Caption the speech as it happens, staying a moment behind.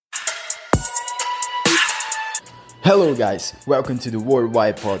Hello, guys. Welcome to the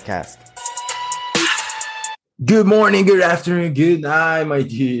Worldwide Podcast. Good morning, good afternoon, good night, my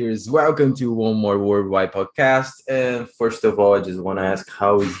dears. Welcome to one more Worldwide Podcast. And first of all, I just want to ask,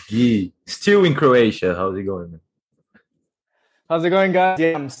 how is Gui? Still in Croatia. How's it going, man? How's it going, guys?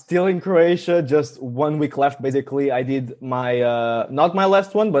 Yeah, I'm still in Croatia. Just 1 week left, basically. I did my, not my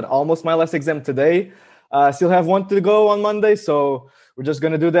last one, but almost my last exam today. Still have one to go on Monday, so we're just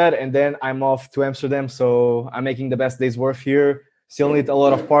going to do that. And then I'm off to Amsterdam, so I'm making the best days worth here. Still need a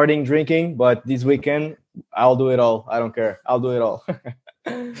lot of partying, drinking, but this weekend, I'll do it all. I don't care. I'll do it all.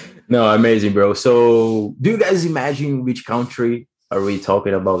 No, amazing, bro. So do you guys imagine which country are we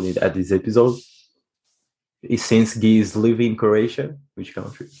talking about it at this episode? Since Guy is living in Croatia, which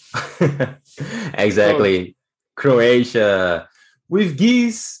country? Exactly. Croatia. With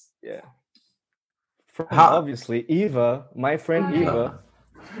Guy's... Yeah. Obviously, Iva, my friend Iva.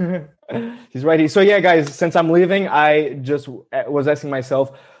 She's right here. So yeah, guys, since I'm leaving, I just was asking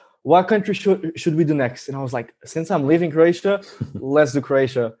myself, what country should we do next? And I was like, since I'm leaving Croatia, let's do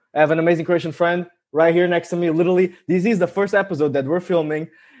Croatia. I have an amazing Croatian friend right here next to me. Literally, this is the first episode that we're filming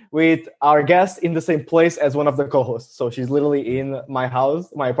with our guest in the same place as one of the co-hosts. So she's literally in my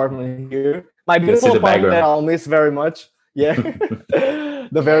house, my apartment here. My beautiful apartment that I'll miss very much. Yeah.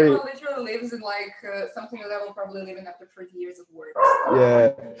 Literally lives in like something that I will probably live in after 30 years of work.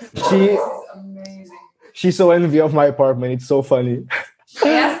 Yeah. This is amazing. She's so envious of my apartment. It's so funny. I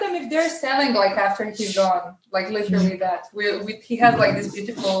asked them if they're selling like after he's gone. Like literally that. He has like this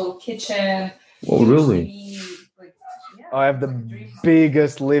beautiful kitchen. Oh, really? TV, like, yeah, I have the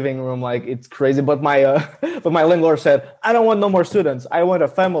biggest living room. Like it's crazy. But my landlord said, I don't want no more students. I want a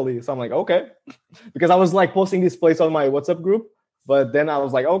family. So I'm like, okay. Because I was like posting this place on my WhatsApp group. But then I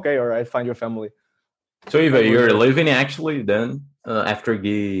was like, okay, all right, find your family. So Eva, you're living actually then after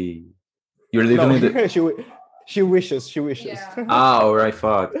Guy? You're living in the... She wishes. Yeah. All right,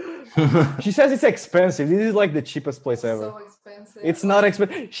 fuck. She says it's expensive. This is like the cheapest place ever. So expensive. It's not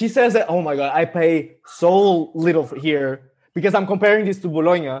expensive. She says that, oh my God, I pay so little here because I'm comparing this to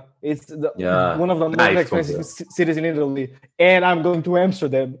Bologna. It's one of the most expensive cities in Italy. And I'm going to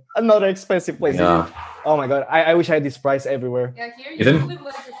Amsterdam, another expensive place. Yeah. Oh my God, I wish I had this price everywhere. Yeah, here you live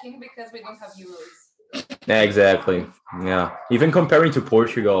like a king because we don't have euros. Yeah, exactly. Yeah. Even comparing to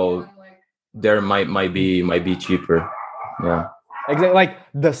Portugal, there might be cheaper. Yeah. Exactly. Like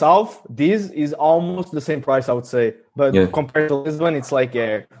the south, this is almost the same price, I would say. But compared to Lisbon, it's like,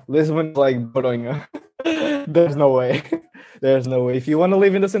 Lisbon is like Bologna. There's no way. There's no way. If you want to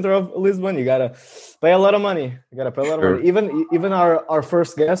live in the center of Lisbon, you gotta pay a lot of money. Money. Even our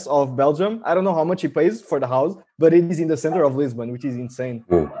first guest of Belgium, I don't know how much he pays for the house, but it is in the center of Lisbon, which is insane.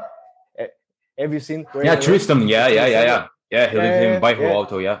 Ooh. Have you seen? Tristan. Yeah. He lives in Bairro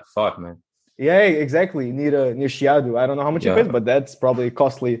Alto. Yeah. Fuck, man. Yeah, exactly. Near Chiado. I don't know how much it pays, but that's probably a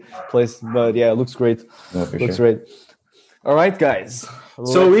costly place. But yeah, it looks great. Great. All right, guys.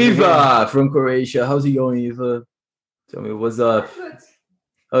 So Eva from Croatia, how's it going, Eva? Tell me what's up.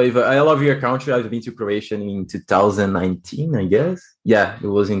 Oh, Eva, I love your country. I've been to Croatia in 2019, I guess. Yeah, it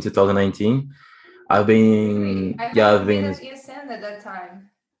was in 2019. I've been in ESN at that time.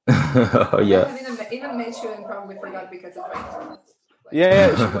 Oh yeah. I didn't even mention and probably forgot because it went.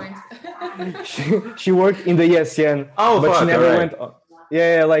 She worked in the ESN, but she never went.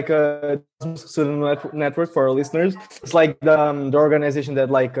 Like a student network for our listeners. It's like the organization that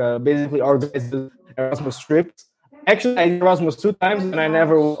like basically organizes Erasmus trips. Actually, I did Erasmus 2 times, and I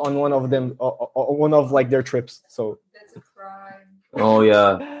never went on one of them, one of like their trips. So that's a crime. Oh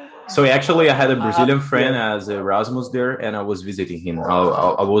yeah. So actually, I had a Brazilian friend as Erasmus there, and I was visiting him.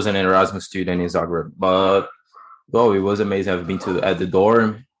 I was an Erasmus student in Zagreb, but it was amazing. I've been at the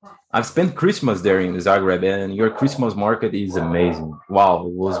dorm. I've spent Christmas there in Zagreb, and your Christmas market is amazing. Wow,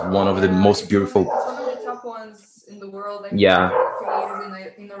 it was one of the most beautiful. One of the top ones in the world. Yeah. 3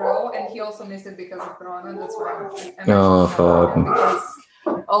 years in a row, and he also missed it because of Corona. That's why. Because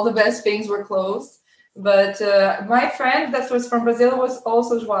all the best things were closed. But my friend that was from Brazil was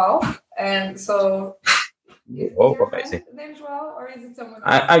also João, and so. Amazing. Name João, or is it someone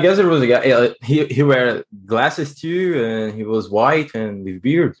else? I guess it was a guy. He wear glasses too, and he was white and with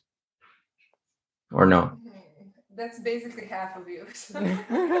beard. Or no? That's basically half of you.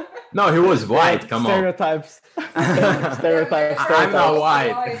 No, he was white. Come on. Stereotypes. I'm not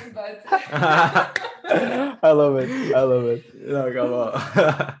white. I love it. No, come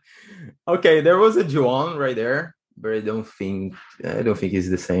on. Okay, there was a João right there, but I don't think it's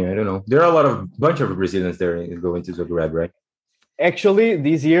the same. I don't know. There are a bunch of Brazilians there going to Zagreb, right? Actually,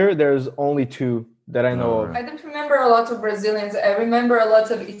 this year there's only 2 that I know of. I don't remember a lot of Brazilians. I remember a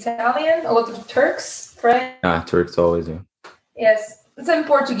lot of Italian, a lot of Turks French. Turks always, yeah. Yes, some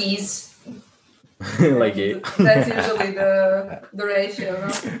Portuguese. Like it. That's usually the ratio,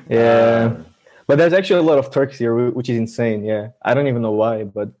 no? Yeah. But there's actually a lot of Turks here, which is insane. Yeah. I don't even know why,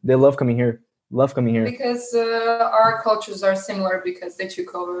 but they love coming here. Because our cultures are similar because they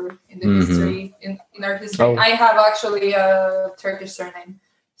took over in the history, in our history. Oh. I have actually a Turkish surname,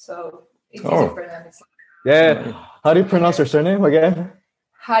 so it's easy for them. It's Yeah. How do you pronounce your surname again?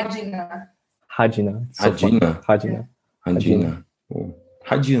 Hadina. Hadina. So Hadina. Hadina. Hadina. Oh.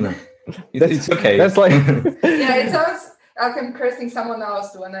 Hadina. It's okay. That's like Yeah, it sounds like I'm cursing someone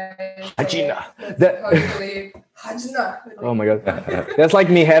else when I Hadina. Hadina. Oh my god. That's like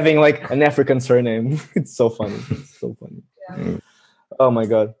me having like an African surname. It's so funny. Yeah. Oh my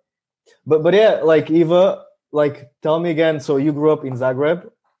god. But yeah, like Iva, like tell me again. So you grew up in Zagreb,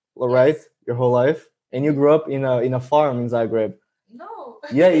 right? Yes. Your whole life, and you grew up in a farm in Zagreb. No.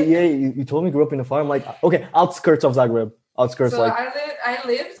 Yeah. You told me you grew up in a farm, like okay, outskirts of Zagreb. Outskirts, so like I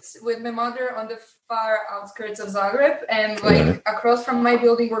lived with my mother on the far outskirts of Zagreb, and like across from my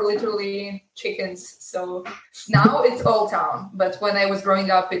building were literally chickens. So now it's old town, but when I was growing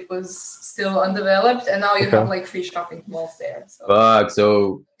up, it was still undeveloped, and now you have like free shopping malls there. So. Fuck.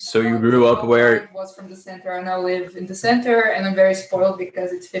 So you grew up where? It was from the center. I now live in the center, and I'm very spoiled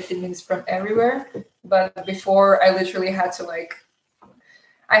because it's 15 minutes from everywhere. But before, I literally had to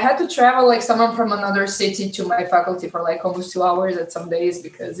I had to travel like someone from another city to my faculty for like almost 2 hours at some days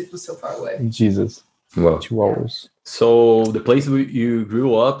because it was so far away. Jesus. Well, 2 hours. So the place where you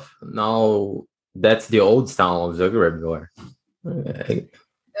grew up now, that's the old town of Zagreb, or?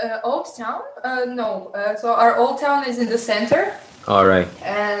 Old town? No. So our old town is in the center. All right.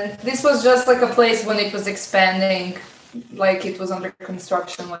 And this was just like a place when it was expanding, like it was under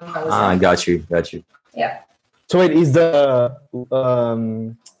construction when I was young. Got you. Yeah. So wait, is the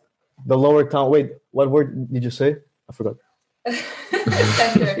lower town? Wait, what word did you say? I forgot.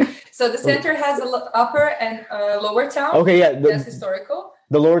 Center. So the center has an upper and lower town. Okay, yeah. That's historical.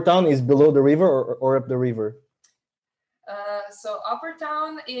 The lower town is below the river or up the river? So upper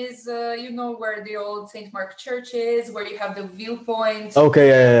town is, where the old St. Mark Church is, where you have the viewpoint. Okay,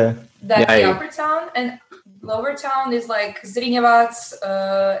 yeah. That's the upper town. And lower town is like Zrinjevac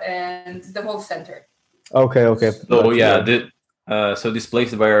and the whole center. Okay. So so this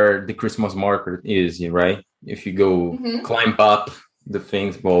place where the Christmas market is, right? If you go climb up the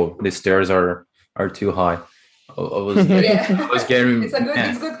things, well, the stairs are too high. I was getting.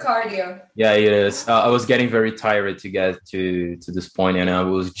 It's good cardio. Yeah, it is. I was getting very tired to get to this point, and I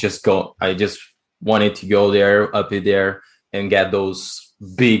just wanted to go there, up there, and get those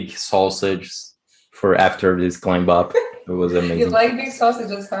big sausages for after this climb up. It was amazing. You like big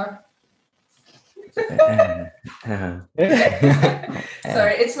sausages, huh? Sorry,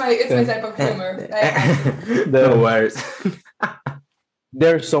 it's my type of humor. No worries.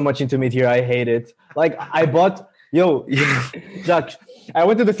 There's so much into meat here. I hate it. Like I bought, Jacques. I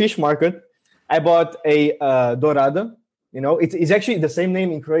went to the fish market. I bought a dorada. It's actually the same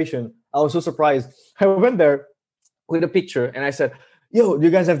name in Croatian. I was so surprised. I went there with a picture and I said, "Yo, do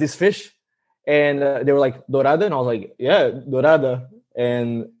you guys have this fish?" And they were like, "Dorada," and I was like, "Yeah, dorada."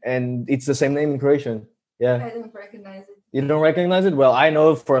 And it's the same name in Croatian. Yeah. I don't recognize it. You don't recognize it? Well, I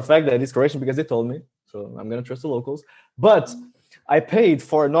know for a fact that it's Croatian because they told me. So I'm gonna trust the locals. But I paid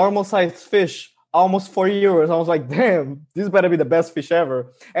for a normal sized fish almost €4. I was like, damn, this better be the best fish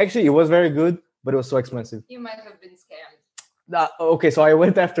ever. Actually, it was very good, but it was so expensive. You might have been scammed. Okay, so I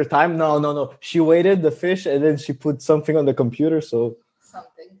went after time. No. She waited the fish and then she put something on the computer. So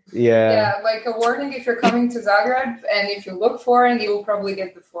something. Yeah, like a warning, if you're coming to Zagreb and if you look foreign, you will probably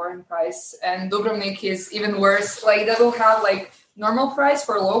get the foreign price. And Dubrovnik is even worse. Like they will have like normal price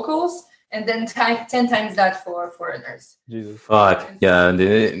for locals and then 10 times that for foreigners. Jesus. Fuck. Yeah, and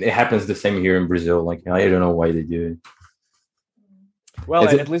it happens the same here in Brazil. Like I don't know why they do it. Well,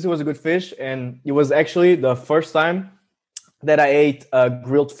 at least it was a good fish, and it was actually the first time that I ate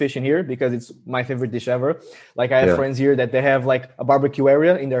grilled fish in here because it's my favorite dish ever. Like I have friends here that they have like a barbecue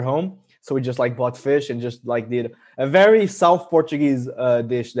area in their home. So we just like bought fish and just like did a very South Portuguese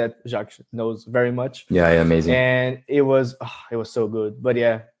dish that Jacques knows very much. Yeah, amazing. And it was so good. But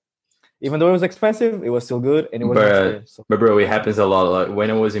yeah, even though it was expensive, it was still good. And it was but bro, it happens a lot. Like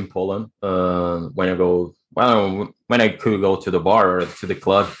when I was in Poland, when I could go to the bar or to the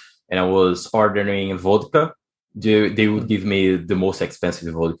club and I was ordering vodka, they would give me the most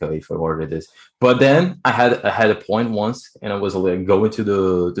expensive vodka if I ordered this. But then I had a point once, and I was like going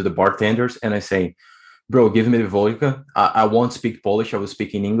to the bartenders, and I say, "Bro, give me the vodka. I won't speak Polish. I will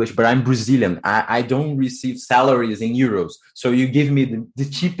speak in English, but I'm Brazilian. I don't receive salaries in euros, so you give me the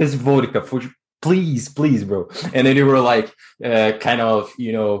cheapest vodka please, please, bro. And then they were like, kind of,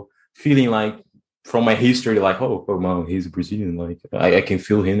 feeling like from my history, like, oh man, he's Brazilian. Like, I can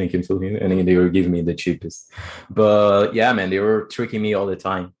feel him. And then they were giving me the cheapest. But yeah, man, they were tricking me all the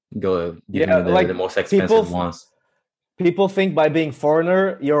time. Giving me the most expensive ones. People think by being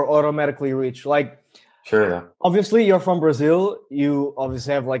foreigner, you're automatically rich. Like, sure, yeah. Obviously, you're from Brazil. You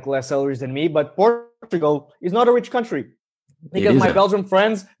obviously have like less salaries than me, but Portugal is not a rich country. Because my Belgian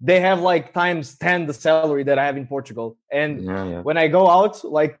friends, they have like times 10 the salary that I have in Portugal. And when I go out,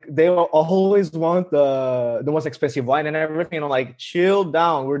 like they always want the most expensive wine and everything. And I'm like, chill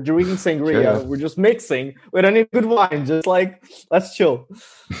down. We're drinking sangria. Sure. We're just mixing. We don't need good wine. Just like, let's chill.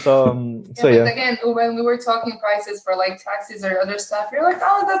 So, But again, when we were talking prices for like taxis or other stuff, you're like,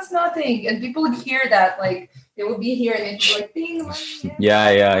 oh, that's nothing. And people would hear that, like they would be here and it'd be like, ding, money.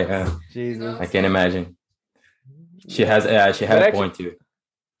 Yeah. Jesus. I can imagine. She had a point too.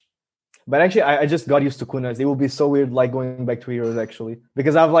 But actually, I just got used to kunas. It will be so weird, like going back to euros actually,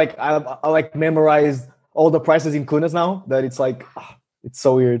 because I like memorized all the prices in kunas now. That it's like, it's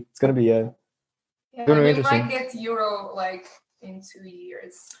so weird. It's gonna be we might get euro like in 2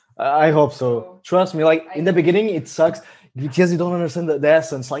 years. I hope so. Trust me. Like in the beginning, it sucks because you don't understand the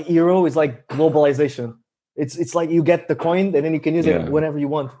essence. Like euro is like globalization. It's like you get the coin and then you can use it whenever you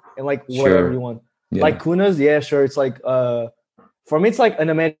want and like whatever you want. Yeah. Like kunas, sure. It's like for me, it's like an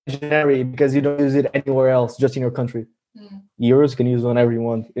imaginary because you don't use it anywhere else, just in your country. Euros you can use whenever you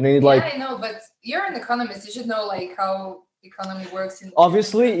want. You need I know, but you're an economist. You should know like how economy works.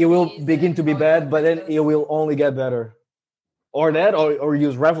 Obviously, it will begin to be bad, but then it will only get better. Or that, or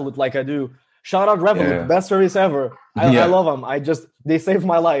use Revolut like I do. Shout out Revolut, best service ever. I love them. They saved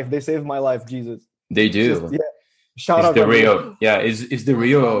my life. Jesus. They do. Just, shout out the Revolut. real. Yeah, it's the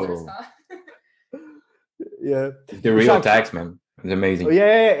real. Yeah, the real tax, man. It's amazing.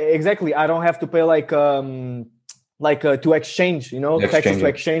 Yeah, exactly. I don't have to pay like to exchange, taxes to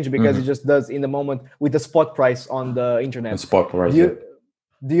exchange because it just does in the moment with the spot price on the internet. The spot price.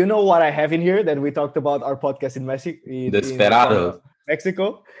 Do you know what I have in here that we talked about our podcast in Mexico?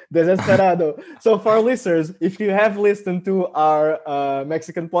 Mexico, the Desesperado. So for our listeners, if you have listened to our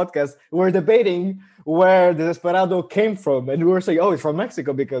Mexican podcast, we're debating where the Desesperado came from, and we were saying, oh, it's from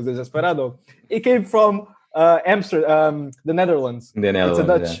Mexico because the Desesperado. It came from Amsterdam, the Netherlands. It's a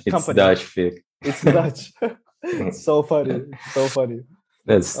Dutch company. It's Dutch fake. It's Dutch. It's so funny.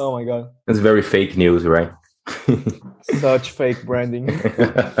 Oh my god. That's very fake news, right? Such fake branding.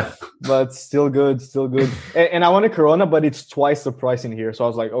 But still good. And I want a Corona, but it's twice the price in here. So I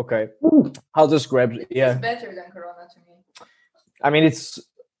was like, okay, I'll just grab it. Yeah. It's better than Corona to me. I mean, it's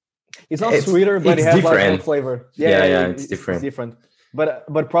not sweeter, but it has different. Like more flavor. Yeah, it's different. It's different.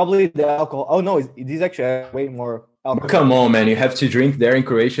 But probably the alcohol. Oh no, it is actually way more alcohol. Come on, man! You have to drink there in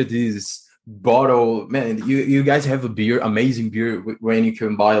Croatia. This bottle, man. You guys have a beer, amazing beer, when you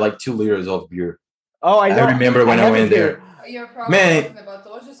can buy like 2 liters of beer. Oh, I know. I remember when I went there. You're probably talking about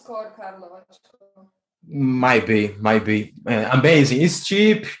Ožujsko or Karlovac. Might be. Man, amazing. It's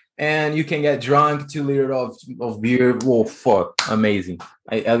cheap. And you can get drunk, 2 liters of beer. Whoa, fuck. Amazing.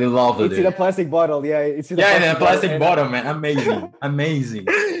 I love it. It's in a plastic bottle. Yeah, it's in a plastic bottle, man. Amazing.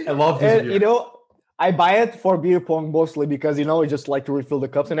 I love this beer. I buy it for beer pong mostly because, I just like to refill the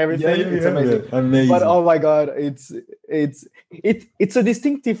cups and everything. It's amazing. Amazing. But oh my God, it's a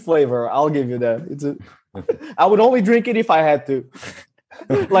distinctive flavor. I'll give you that. I would only drink it if I had to.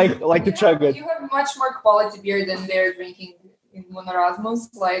 like to chug it. You have much more quality beer than they're drinking in Erasmus.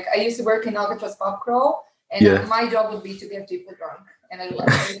 Like I used to work in Alcatraz pub crawl, and my job would be to get people drunk. And I love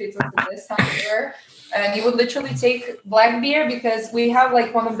it if it was the best time ever. And you would literally take black beer because we have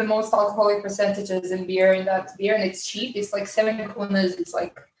like one of the most alcoholic percentages in beer in that beer, and it's cheap. It's like 7 kunas. It's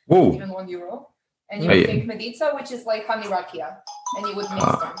like even €1. And you would take Medica, which is like honey rakia, and you would mix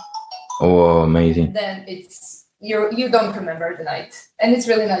them. Oh, amazing! And then you don't remember the night, and it's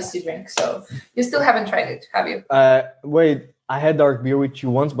really nice to drink. So you still haven't tried it, have you? Wait, I had dark beer with you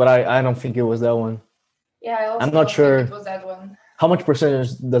once, but I don't think it was that one. Yeah, I'm not sure. It was that one. How much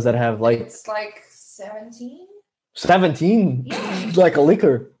percentage does that have? Like it's like 17. 17? Yeah. Like a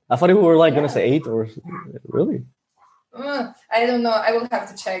liquor. I thought you were like gonna say 8 or really. I don't know. I will have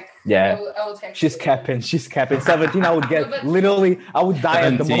to check. Yeah, I will check. She's capping. 17. I would get literally. I would die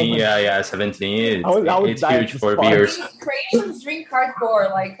 17, at the moment. Yeah. 17. I would it's die huge for beers. Croatians drink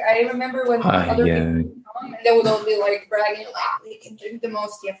hardcore. Like I remember when other people come, and they would all be like bragging, like we can drink the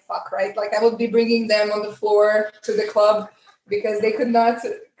most. Yeah, fuck right. Like I would be bringing them on the floor to the club because they could not.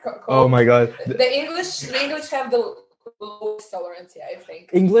 Oh my God. The English have the lowest tolerance, I think.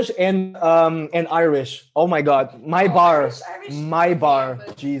 English and Irish. Oh my God, my bar,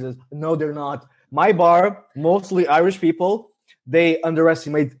 But Jesus, no, they're not. My bar, mostly Irish people. They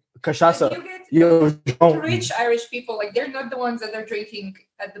underestimate cachaça. you get rich Irish people, like they're not the ones that are drinking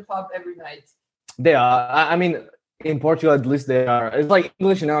at the pub every night. They are. I mean, in Portugal at least they are. It's like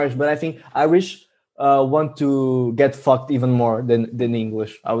English and Irish, but I think Irish want to get fucked even more than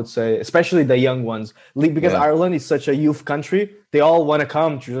English, I would say, especially the young ones, because Ireland is such a youth country. They all want to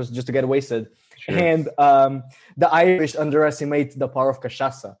come just to get wasted. Sure. And the Irish underestimate the power of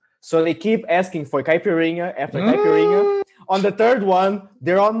cachaça. So they keep asking for caipirinha after caipirinha. On the third one,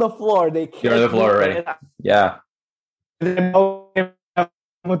 they're on the floor. You're on the floor already. Yeah.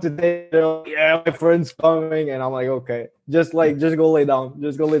 Today, they're like, yeah, my friend's coming, and I'm like, okay, just go lay down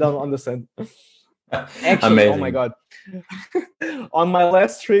on the sand. Actually, amazing. Oh my God. On my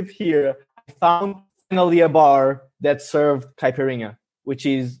last trip here, I found finally a bar that served caipirinha, which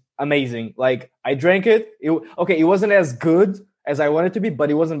is amazing. Like, I drank it. It wasn't as good as I wanted to be, but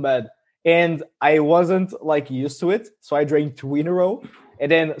it wasn't bad. And I wasn't like used to it. So I drank 2 in a row.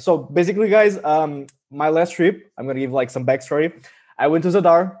 And then, so basically, guys, my last trip, I'm going to give like some backstory. I went to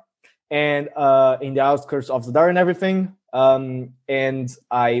Zadar and in the outskirts of Zadar and everything. And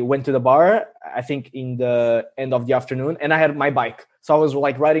I went to the bar, I think in the end of the afternoon, and I had my bike. So I was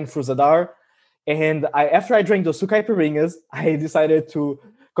like riding through Zadar. And after I drank those 2 caipirinhas, I decided to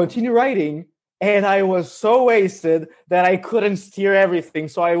continue riding. And I was so wasted that I couldn't steer everything.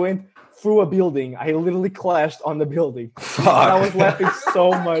 So I went through a building. I literally clashed on the building. Fuck. And I was laughing so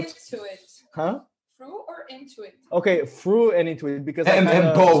much. Into it. Huh? Through or into it? Okay, through and into it because and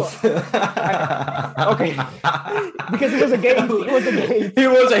both. Okay, because it was a game. He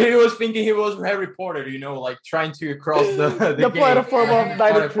was thinking he was Harry Potter, like trying to cross the platform of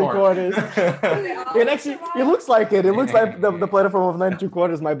 93 quarters. And actually, it looks like it. It looks like the platform of 93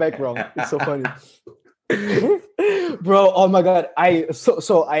 quarters. My background. It's so funny. Bro, oh my God. I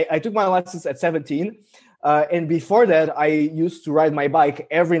took my license at 17. And before that, I used to ride my bike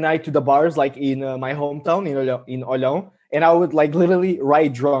every night to the bars, like in my hometown in Olhão. And I would like literally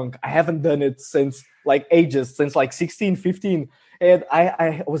ride drunk. I haven't done it since like ages, since like 16, 15. And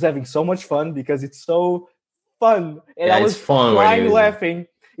I was having so much fun because it's so fun. And I was crying laughing.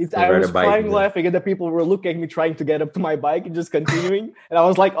 I was crying laughing, and the people were looking at me trying to get up to my bike and just continuing. And I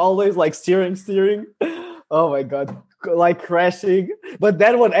was like always like steering. Oh my God, like crashing. But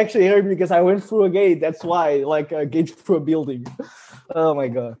that one actually hurt me because I went through a gate. That's why, like a gate through a building. Oh my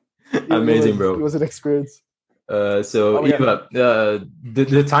God. Amazing, bro. It was an experience. Iva,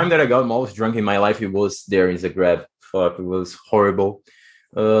 the time that I got most drunk in my life, it was there in Zagreb. Fuck, it was horrible.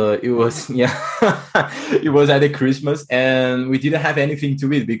 It was it was at the Christmas, and we didn't have anything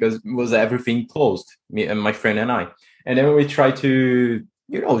to eat because it was everything closed. Me and my friend and I, and then we tried to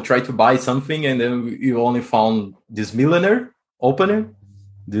buy something, and then we only found this milliner opener,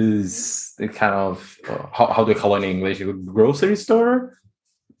 this kind of how do you call it in English? A grocery store.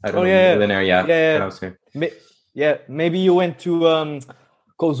 I don't know. Milliner, yeah. Maybe you went to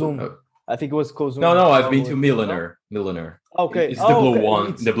Kozum. I think it was Kozum. No, I've been to Milliner. Okay, it's the blue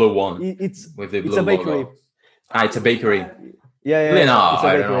one. The blue one. It's with the blue it's a bakery. Logo. It's a bakery. Yeah. No,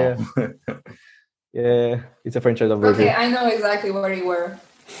 I don't know. Yeah, it's a franchise of bakery. Okay, I know exactly where you were.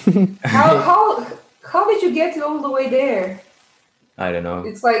 How did you get all the way there? I don't know.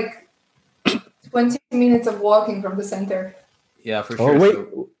 It's like 20 minutes of walking from the center. Yeah, for sure. Oh wait,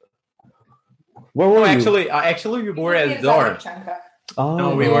 where were you? Actually, we were at the dorm. Oh,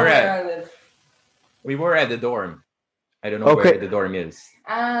 no, we were at the dorm. I don't know where the dorm is.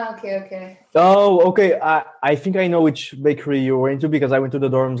 Okay. Oh, okay. I think I know which bakery you were into because I went to the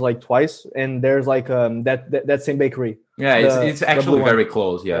dorms like twice, and there's like that same bakery. Yeah, it's actually very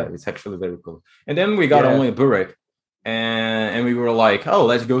close. Yeah, it's actually very close. And then we got only a burek, and we were like, oh,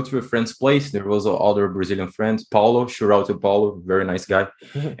 let's go to a friend's place. There was other Brazilian friends, Paulo. Shout out to Paulo, very nice guy.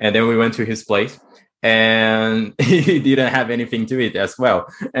 And then we went to his place. And he didn't have anything to eat as well.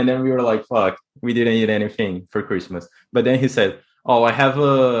 And then we were like, fuck, we didn't eat anything for Christmas. But then he said, oh, I have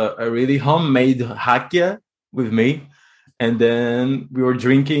a really homemade rakia with me. And then we were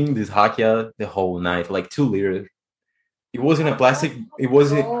drinking this rakia the whole night, like 2 liters. It was in a plastic, it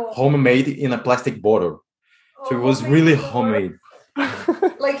was homemade in a plastic bottle. So it was really homemade.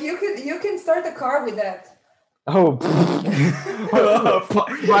 Like you can start a car with that. Oh,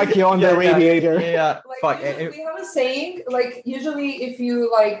 Rakia on the radiator. Yeah. Like we have a saying, like usually if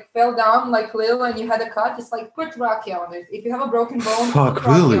you like fell down like Lil and you had a cut, it's like put rakia on it. If you have a broken bone, put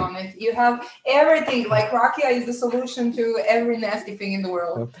rakia on it. You have everything. Like rakia is the solution to every nasty thing in the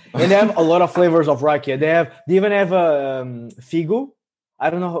world. And they have a lot of flavors of rakia. They even have a figu. I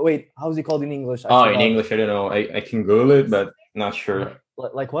don't know. Wait, how's it called in English? In English, I don't know. I can Google it, but not sure.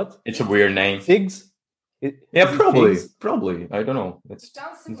 Like what? It's a weird name. Figs? Probably. Figs? Probably. I don't know.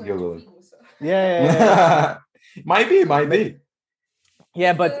 Sounds similar Google to figu, so. Yeah. Might be.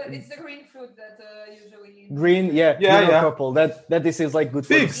 Yeah, but it's the green fruit that usually green, purple. That this is like good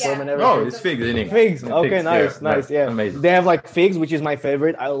figs. For and everything. No, it's figs in English. Figs. Okay, nice. Yeah, amazing. They have like figs, which is my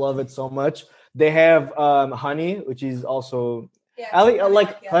favorite. I love it so much. They have honey, which is also. I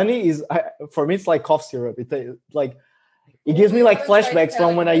like honey is for me. It's like cough syrup. It gives me like flashbacks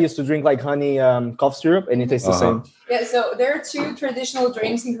from when I used to drink like honey cough syrup, and it tastes the same. Yeah, so there are two traditional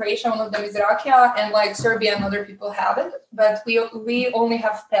drinks in Croatia. One of them is rakia, and like Serbia and other people have it, but we only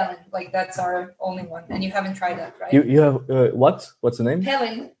have pelin. Like that's our only one, and you haven't tried that, right? You have what? What's the name?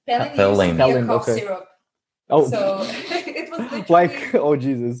 Pelin. Pelin used to be a cough syrup. Oh, so it was literally like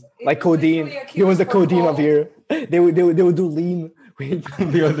Jesus, like codeine. He was the codeine of here. They would do lean.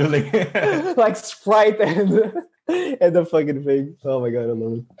 They would do lean. Like Sprite and the fucking thing. Oh my god, I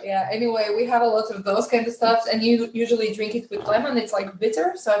love it. Yeah, anyway, we have a lot of those kind of stuff, and you usually drink it with lemon. It's like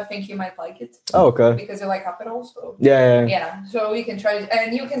bitter, so I think you might like it. Oh, okay. Because you like Aperol, so yeah. So we can try it,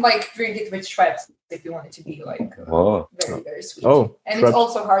 and you can like drink it with Schweppes if you want it to be like very, very sweet. Oh, and Schweppes. It's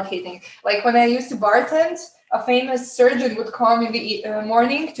also hard hitting. Like when I used to bartend, a famous surgeon would come in the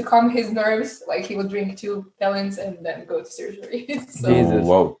morning to calm his nerves. Like he would drink 2 pelins and then go to surgery. So, Jesus.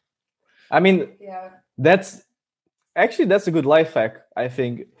 Whoa. I mean, that's a good life hack, I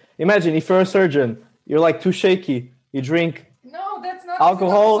think. Imagine if you're a surgeon, you're like too shaky, you drink that's not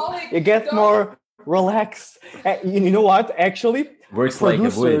alcohol, you get more relaxed. You know what? Actually,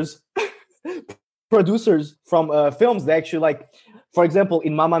 producers from films, they actually like, for example,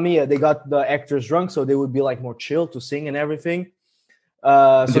 in Mamma Mia, they got the actors drunk, so they would be like more chill to sing and everything.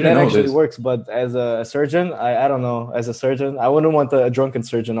 So that actually works. But as a surgeon, I don't know. As a surgeon, I wouldn't want a drunken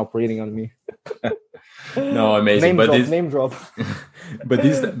surgeon operating on me. No, amazing. Name drop.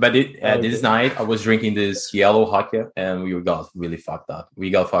 This night I was drinking this yellow hockey and we got really fucked up.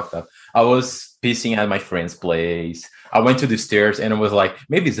 I was pissing at my friend's place. I went to the stairs and I was like,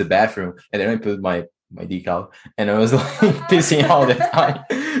 maybe it's the bathroom. And then I put my decal and I was like pissing all the time.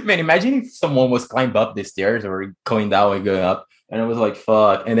 Man, imagine if someone was climbing up the stairs or going down and going up. And I was like,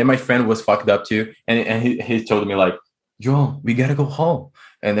 fuck. And then my friend was fucked up too. And he told me like, João, we gotta go home.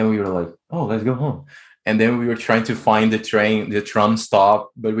 And then we were like, oh, let's go home. And then we were trying to find the tram stop,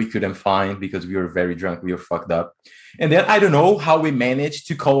 but we couldn't find because we were very drunk. We were fucked up. And then I don't know how we managed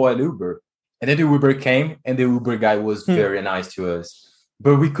to call an Uber. And then the Uber came and the Uber guy was very nice to us.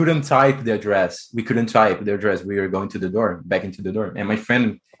 But we couldn't type the address. We were going to the door, back into the door. And my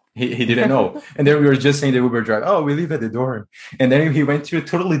friend, he didn't know. And then we were just saying the Uber driver, oh, we live at the dorm. And then he went to a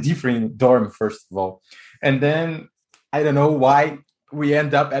totally different dorm, first of all. And then I don't know why we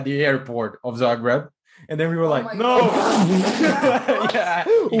end up at the airport of Zagreb. And then we were like, no.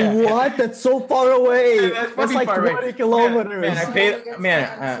 What? That's so far away. That's like 20 kilometers. Man, I paid.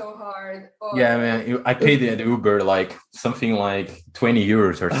 So hard. I paid the Uber like something like 20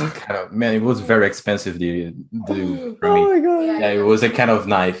 euros or some kind of. Man, it was very expensive. For me. Oh my god. Yeah, it was a kind of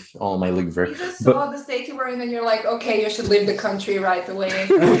knife on my liver. You just saw the state you were in, and you're like, okay, you should leave the country right away.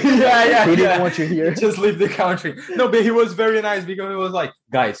 He didn't want you here. Just leave the country. No, but he was very nice because he was like,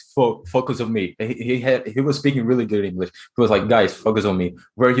 guys, focus on me. He was speaking really good English. He was like, guys, focus on me.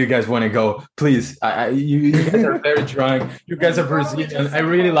 Where you guys want to go? Please. You guys are very drunk. You guys are Brazilian. I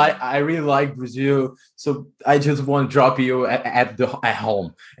really like Brazil. So I just want to drop you at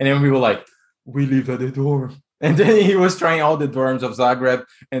home. And then we were like, we live at the dorm. And then he was trying all the dorms of Zagreb.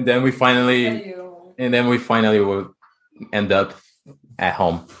 And then we finally will end up at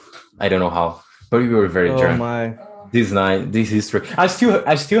home. I don't know how, but we were very drunk. My. This history. I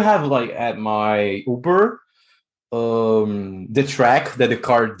still have like at my Uber, the track that the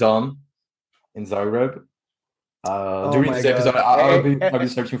car done in Zagreb. During this episode, I'll be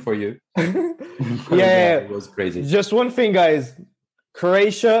searching for you. It was crazy. Just one thing, guys.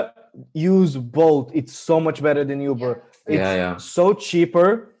 Croatia use Bolt. It's so much better than Uber. It's so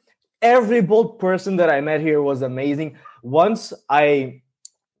cheaper. Every Bolt person that I met here was amazing. Once I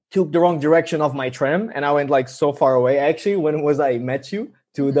took the wrong direction of my tram and I went like so far away. Actually, when was I met you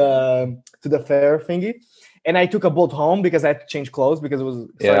to the fair thingy, and I took a Bolt home because I had to change clothes because it was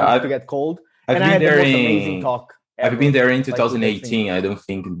starting to get cold. And I had the most amazing talk ever. I've been there in Like, with that 2018. I don't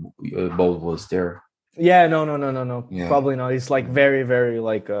think Bolt was there. Yeah, no. Yeah. Probably not. It's like very, very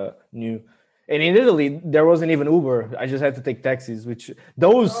like new. And in Italy, there wasn't even Uber. I just had to take taxis, which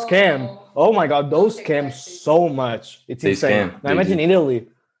those scam. Oh my god, those scam so much. It's They insane. scam. Now, They imagine do. in Italy,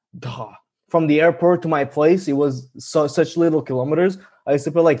 from the airport to my place, it was such little kilometers. I used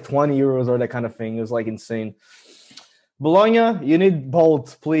to pay like 20 euros or that kind of thing. It was like insane. Bologna, you need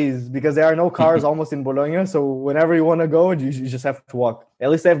Bolt, please, because there are no cars almost in Bologna. So whenever you want to go, you just have to walk. At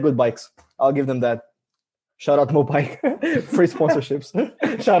least they have good bikes. I'll give them that. Shout out Mobike. Free sponsorships.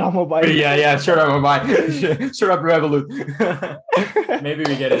 Shout out Mobike. Yeah. Shut up, Mobile. Shut up, Revolut. Maybe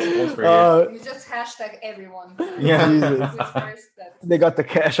we get a sponsor here. You just hashtag everyone. Yeah. Jesus. They got the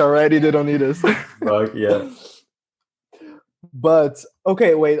cash already. They don't need us. Fuck, yeah. But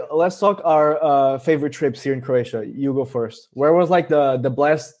okay, wait. Let's talk our favorite trips here in Croatia. You go first. Where was like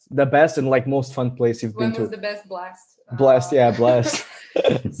the best and like most fun place you've When been was to? the best blast? Blast, yeah, blast.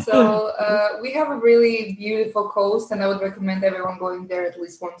 So we have a really beautiful coast, and I would recommend everyone going there at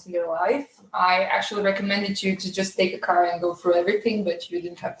least once in their life. I actually recommended you to just take a car and go through everything, but you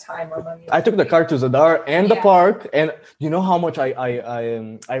didn't have time or money. I took the car to Zadar and the park, and you know how much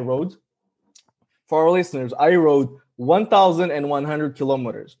I rode? For our listeners, I rode 1,100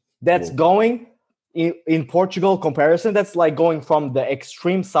 kilometers. That's going in Portugal comparison. That's like going from the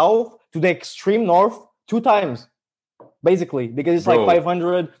extreme south to the extreme north 2 times. Basically, because it's like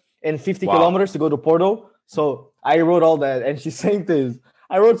 550 kilometers to go to Porto. So I rode all that, and she's saying this.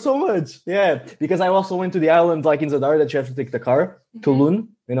 I rode so much, yeah. Because I also went to the island, like in Zadar, that you have to take the car to Lun.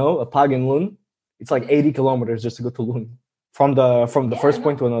 You know, a Pag in Lun. It's like 80 kilometers just to go to Lun from the first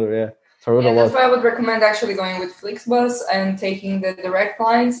point to another. Yeah, so I rode a lot. That's why I would recommend actually going with Flixbus and taking the direct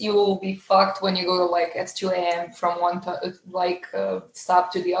lines. You will be fucked when you go to like at 2 a.m. from one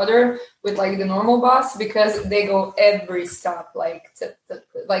stop to the other with like the normal bus, because they go every stop. Like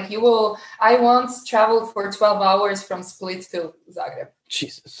you will. I once traveled for 12 hours from Split to Zagreb.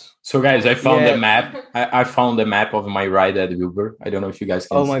 Jesus. So guys, I found the map. I found the map of my ride at Uber. I don't know if you guys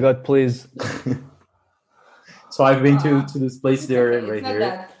can see. My god, please. So I've been to this place there it's right not here.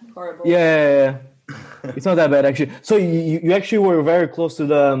 That horrible. Yeah. It's not that bad actually. So you actually were very close to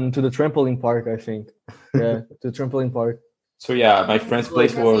the trampoline park, I think. Yeah, to the trampoline park. So yeah, my friend's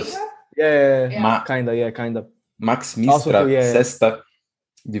place was kinda. Max Mistra, Sesta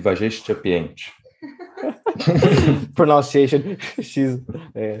de 25. Pronunciation.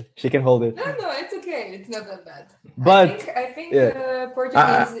 She can hold it. No, it's okay. It's not that bad. But I think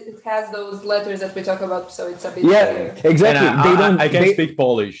Portuguese it has those letters that we talk about, so it's a bit easier. Exactly. I can speak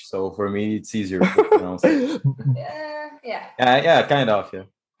Polish, so for me it's easier to pronounce. Yeah, kind of. Yeah.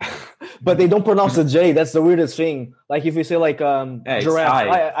 But they don't pronounce the J. That's the weirdest thing. Like if you say like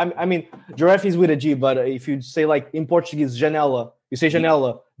giraffe, I mean giraffe is with a G, but if you say like in Portuguese janela, you say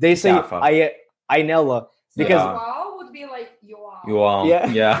janela. They say ainela. Because wow would be like João.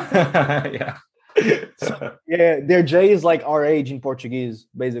 Yeah. So, their J is like our age in Portuguese,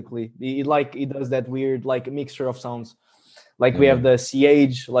 basically. It does that weird like mixture of sounds. Like we have the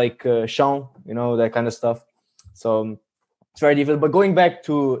CH, like chão, you know, that kind of stuff. So it's very different. But going back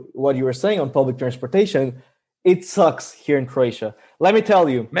to what you were saying on public transportation, it sucks here in Croatia. Let me tell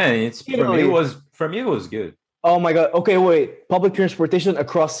you, man. For me it was good. Oh my god. Okay, wait. Public transportation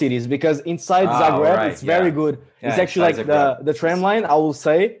across cities, because inside Zagreb it's very good. It's actually like the tram line, I will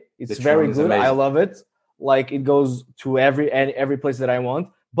say. It's very good. Amazing. I love it. Like it goes to every place that I want.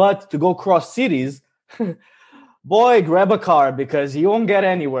 But to go cross cities, boy, grab a car because you won't get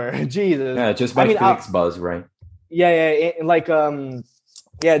anywhere. Jesus. Yeah, just by Flixbus, right? Yeah. Like the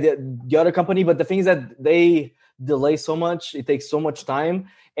other company, but the thing is that they delay so much. It takes so much time,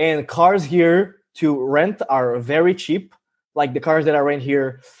 and cars here to rent are very cheap. Like the cars that I rent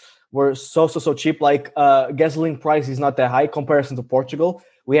here were so cheap. Like gasoline price is not that high comparison to Portugal.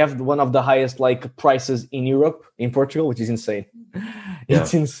 We have one of the highest like prices in Europe in Portugal, which is insane.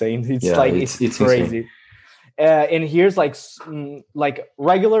 It's insane. It's crazy. Insane. And here's like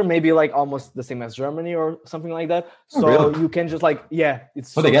regular, maybe like almost the same as Germany or something like that. So really? You can just like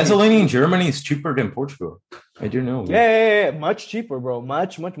it's. The gasoline in Germany is cheaper than Portugal. I don't know. Yeah, much cheaper, bro.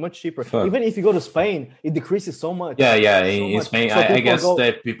 Much cheaper. Fuck. Even if you go to Spain, it decreases so much. In Spain, so I guess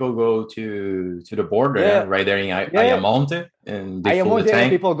that people go to the border right there in Ayamonte, and they fill the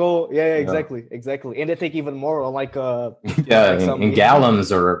tank. People go, exactly, and they take even more, like in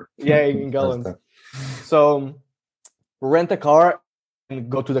gallons or in gallons. So rent a car and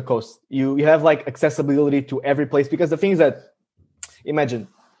go to the coast. You have like accessibility to every place, because the thing is that, imagine,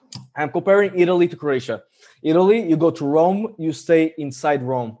 I'm comparing Italy to Croatia. Italy, you go to Rome, you stay inside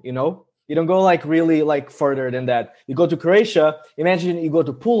Rome, you know? You don't go like really like further than that. You go to Croatia. Imagine you go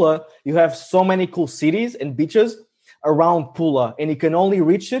to Pula. You have so many cool cities and beaches around Pula, and you can only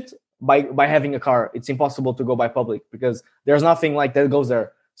reach it by having a car. It's impossible to go by public because there's nothing like that goes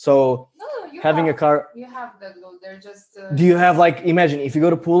there. So having a car, you have that go there. Just do you have like, imagine if you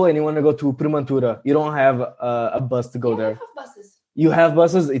go to Pula and you want to go to Premantura, you don't have a bus to go there. You have buses. You have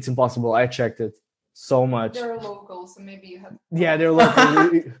buses? It's impossible. I checked it so much. They're local, so maybe you have. Yeah, they're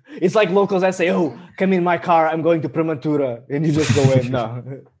local. It's like locals that say, "Oh, come in my car. I'm going to Premantura," and you just go in. No,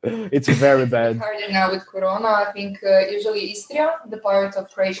 it's very bad. Harder now with Corona. I think usually Istria, the part of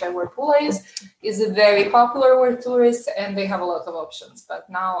Croatia where Pula is very popular with tourists, and they have a lot of options. But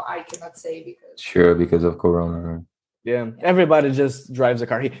now I cannot say because of Corona. Yeah, everybody just drives a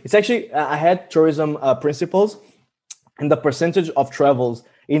car here. It's actually I had tourism principles, and the percentage of travels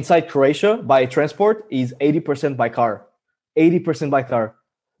inside Croatia by transport is 80% by car. 80% by car.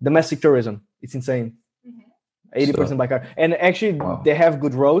 Domestic tourism. It's insane. 80% by car. And actually, they have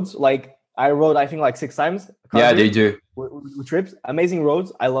good roads. Like, I rode, I think, like 6 times. Yeah, they do. With trips. Amazing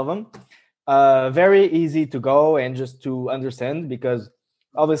roads. I love them. Very easy to go and just to understand because,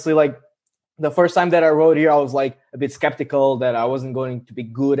 obviously, like, the first time that I rode here, I was, like, a bit skeptical that I wasn't going to be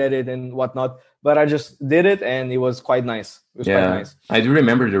good at it and whatnot. But I just did it, and it was quite nice. It was quite nice. I do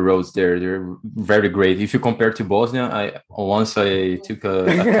remember the roads there. They're very great. If you compare to Bosnia, I took a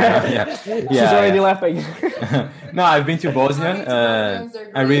yeah. She's already laughing. No, I've been to Bosnia.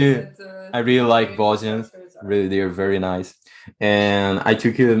 I really like Bosnians. Really, they are very nice. And I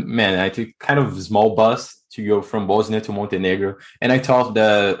took kind of a small bus to go from Bosnia to Montenegro, and I thought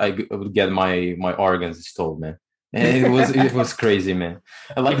that I would get my organs stolen, man. And it was crazy, man.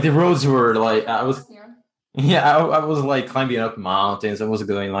 Like the roads were like I was like climbing up mountains. I was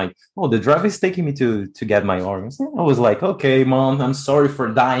going like, oh, the driver is taking me to get my organs. I was like, okay, mom, I'm sorry for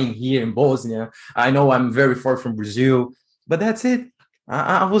dying here in Bosnia. I know I'm very far from Brazil, but that's it.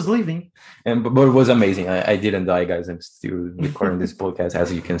 I was leaving, but it was amazing. I didn't die, guys. I'm still recording this podcast,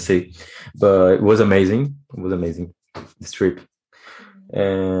 as you can see. But it was amazing. It was amazing, this trip.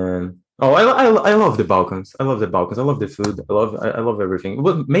 And I love the Balkans. I love the Balkans. I love the food. I love everything.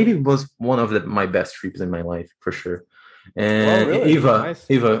 Well, maybe it was one of my best trips in my life for sure. And really?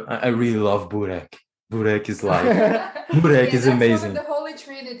 Iva, I really love Burek. Burek is like Burek is amazing. The Holy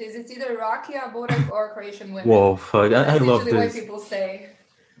Trinities. It's either Rakia, Burek, or Croatian women. Whoa, fuck! I love this. What people say.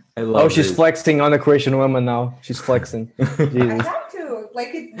 She's flexing on a Croatian woman now. She's flexing. I have to.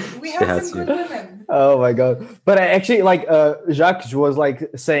 Like we have some good women. Oh my god! But I actually like Jacques was like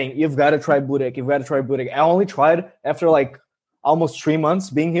saying, "You've got to try Burek. You've got to try Burek." I only tried after like almost 3 months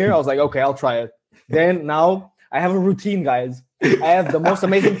being here. I was like, "Okay, I'll try it." Then now I have a routine, guys. I have the most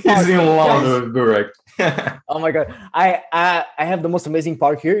amazing park. He's in love with Burek. Oh my god! I have the most amazing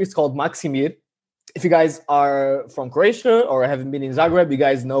park here. It's called Maksimir. If you guys are from Croatia or haven't been in Zagreb, you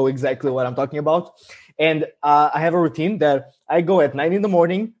guys know exactly what I'm talking about. And I have a routine that I go at 9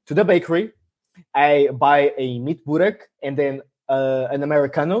 a.m. to the bakery. I buy a meat burek and then an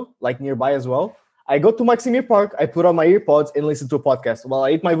Americano, like nearby as well. I go to Maksimir Park. I put on my earpods and listen to a podcast while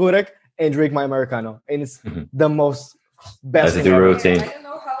I eat my burek and drink my Americano. And it's the most best thing ever. Routine. I don't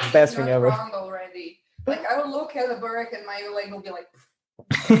know how best thing ever. Wrong already. Like I will look at a burek and my leg will be like.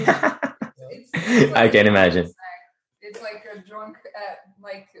 It's I can imagine. It's like a drunk,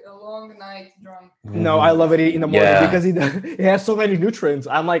 like a long night drunk. No, I love it in the morning because it has so many nutrients.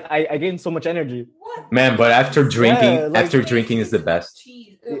 I'm like, I gain so much energy. What? Man, but after drinking is the best.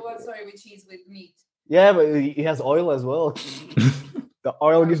 Cheese. With cheese with meat. Yeah, but it has oil as well. The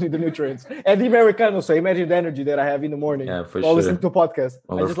oil gives me the nutrients. And the Americano, so imagine the energy that I have in the morning. Yeah, for while sure. listening to a podcast.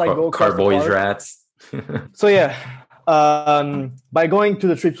 I just like go carbohydrates. So yeah. By going to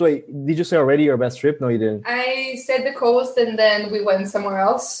the trips, wait, did you say already your best trip? No, you didn't. I said the coast and then we went somewhere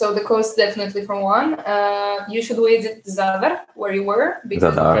else. So the coast definitely from one. You should visit Zadar, where you were,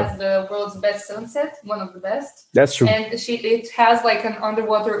 because it has the world's best sunset, one of the best. That's true. And it has like an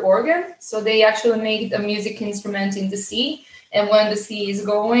underwater organ. So they actually made a music instrument in the sea. And when the sea is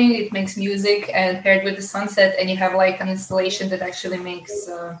going, it makes music and paired with the sunset. And you have like an installation that actually makes...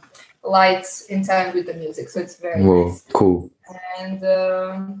 lights in time with the music, so it's very nice. Cool. And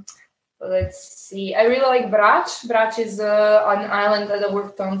let's see, I really like Brač. Brač is an island that I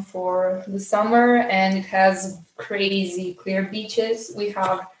worked on for the summer, and it has crazy clear beaches. We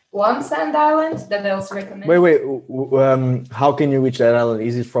have one sand island that I also recommend. Wait, how can you reach that island?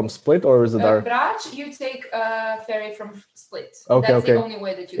 Is it from Split or is it Brač? You take a ferry from Split. Okay, that's the only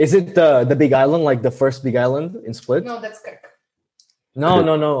way that you is it the big island, like the first big island in Split? No, that's Krk.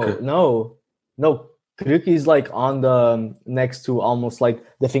 No. Krk is like on the next to almost like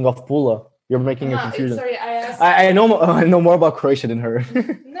the thing of Pula. You're making a No, confusion. sorry, I asked. I know more about Croatia than her.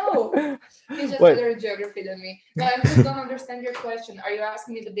 No, he's just What? better at geography than me. No, I just don't understand your question. Are you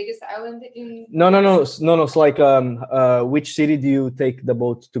asking me the biggest island in? No. It's like which city do you take the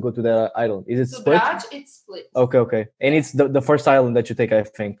boat to go to the island? Is it To Split? Brač, it's Split. Okay. And it's the first island that you take, I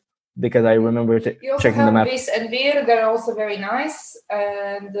think, because I remember You also checking the have map. Vis and Vir. They're also very nice.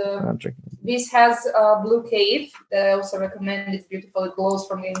 And I'm checking. Vis has a blue cave that I also recommend. It's beautiful. It glows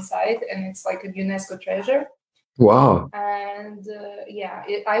from the inside, and it's like a UNESCO treasure. Wow. And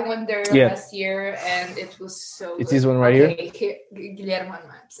I went there Yeah. last year, and it was so. It's good. this one right here? Guillermo on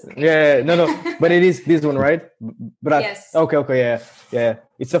maps. Okay. Yeah, no, but it is this one, right? But Yes. Okay, yeah.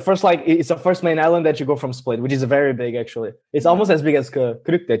 It's the first main island that you go from Split, which is very big actually. It's almost as big as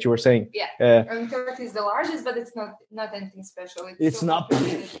Krk that you were saying. Yeah. Yeah. And Krk is the largest, but it's not anything special. It's so not.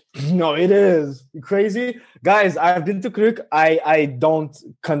 complicated. No, it is. You crazy guys. I've been to Krk. I don't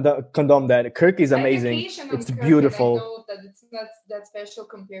condone that. Krk is amazing. Vacation on It's Krk, beautiful. and I know that it's not that special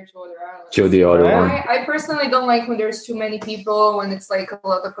compared to other islands. To the other Yeah. one. I personally don't like when there's too many people, when it's like a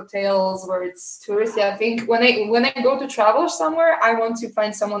lot of hotels, where it's touristy. I think when I go to travel somewhere, I want to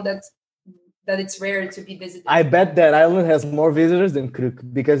find someone that it's rare to be visited. I bet that island has more visitors than Krk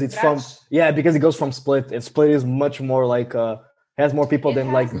because it's Brač. because it goes from Split. And Split is much more like has more people than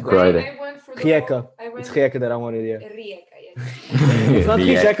like Right. I went for the Rijeka. I went It's Rijeka that I wanted, yeah. Rijeka, yes. It's not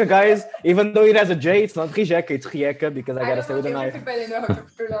Yeah. Rijeka, guys. Even though it has a J, it's not Rijeka, it's Rijeka because I gotta say with a knife. But I know how to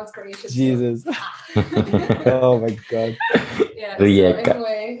pronounce Croatian. so- Jesus. Oh my god. Yeah. So Rijeka.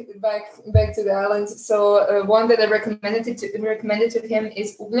 anyway, back to the islands. So one that I recommended to him is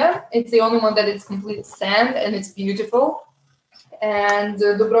Uglja. It's the only one that is complete sand and it's beautiful. And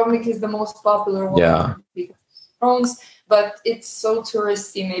Dubrovnik is the most popular one. Yeah. Because but it's so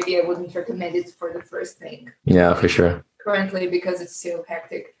touristy. Maybe I wouldn't recommend it for the first thing. Yeah, for sure. Currently, because it's so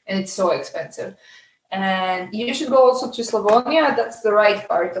hectic and it's so expensive. And you should go also to Slavonia. That's the right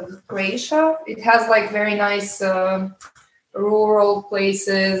part of Croatia. It has like very nice rural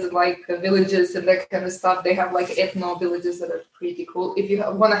places, like villages and that kind of stuff. They have like ethno villages that are pretty cool. If you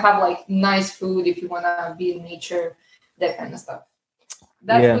want to have like nice food, if you want to be in nature, that kind of stuff.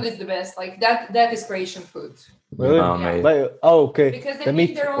 That food is the best. Like that is Croatian food. Really? Amazing. Okay. Because they The make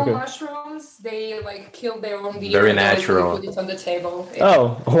meat- their own okay. mushrooms. They like kill their own deer. Very and they, like, natural. put it on the table.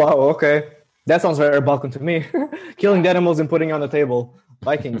 Oh, wow, okay. That sounds very Balkan to me. Killing the animals and putting it on the table.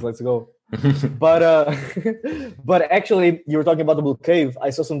 Vikings, let's go. But actually, you were talking about the Blue Cave. I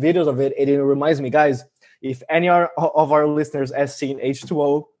saw some videos of it, and it reminds me, guys, if any of our listeners has seen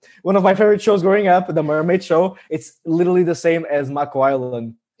H2O, one of my favorite shows growing up, the Mermaid Show, it's literally the same as Mako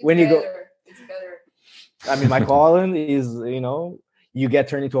Island. It's When you go, it's better. I mean, Mako Island is, you get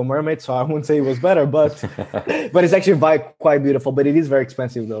turned into a mermaid, so I wouldn't say it was better, but it's actually quite beautiful, but it is very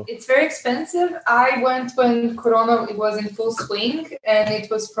expensive though. It's very expensive. I went when Corona was in full swing, and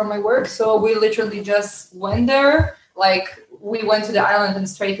it was from my work, so we literally just went there. Like, we went to the island and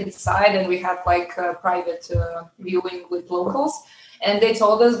straight inside, and we had like a private viewing with locals. And they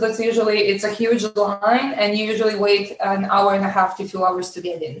told us that usually it's a huge line, and you usually wait an hour and a half to 2 hours to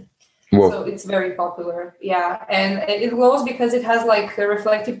get in. Whoa. So it's very popular, yeah. And it glows because it has like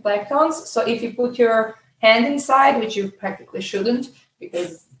reflective planktons. So if you put your hand inside, which you practically shouldn't,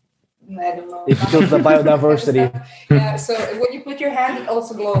 because I don't know. It kills the biodiversity. Yeah. So when you put your hand, it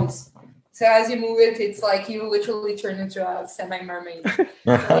also glows. So as you move it, it's like you literally turn into a semi-mermaid. So,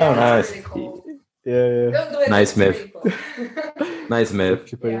 yeah, Nice. it's really cool. Yeah. Don't do it. Nice it's myth. really cool. Nice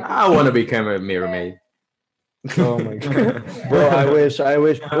myth. Yeah. I want to become a mermaid. Oh my god, bro! I wish. I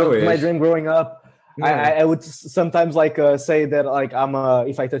wish. My dream growing up, I would sometimes like say that like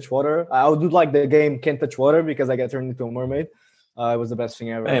if I touch water, I would do like the game Can't Touch Water because I get turned into a mermaid. It was the best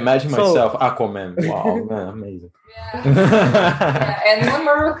thing ever. Hey, imagine myself Aquaman. Wow, man, amazing. Yeah. Yeah. And one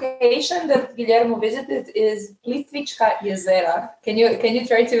more location that Guillermo visited is Plitvička jezera. Can you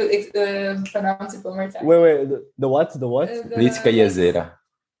try to pronounce it one more time? Wait, the what? The what? Plitska jezera.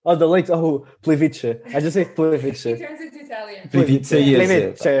 Oh, the lakes. Oh, Plivice. I just say Plivice. It turns into Italian. Plivice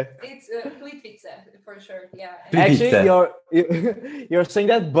jezera. It's Plitvice for sure. Yeah. Actually, you're saying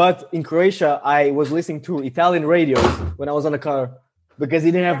that, but in Croatia, I was listening to Italian radios when I was on the car because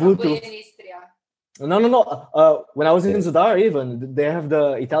they didn't have Probably Bluetooth. in Istria. No. When I was in Zadar, even they have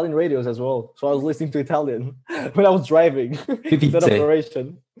the Italian radios as well. So I was listening to Italian when I was driving instead of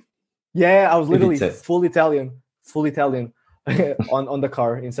Croatian. Yeah, I was literally full Italian on the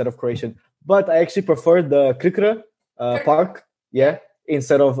car instead of Croatian. But I actually preferred the Krikra park. Yeah,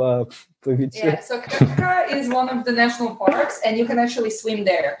 instead of Plivice. Yeah, so Krka is one of the national parks, and you can actually swim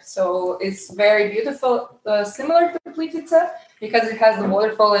there. So it's very beautiful, similar to Plivice, because it has the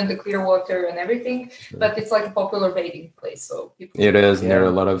waterfall and the clear water and everything. Sure. But it's like a popular bathing place, so people. It is. There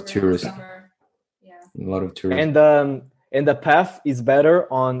are a lot of tourists. Yeah. A lot of tourists. And the path is better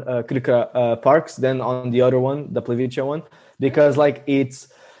on Krka parks than on the other one, the Plivice one, because like it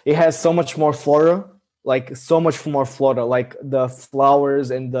has so much more flora, like the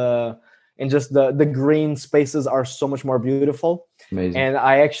flowers and just the green spaces are so much more beautiful. Amazing. And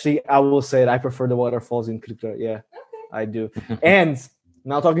I will say I prefer the waterfalls in Krka. Yeah, okay. I do. And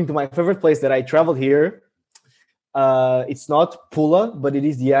now talking to my favorite place that I traveled here, it's not Pula, but it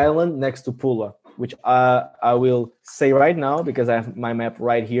is the island next to Pula, which I will say right now because I have my map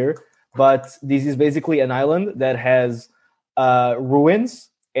right here. But this is basically an island that has ruins,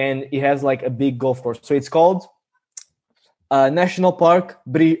 and it has like a big golf course. So it's called National Park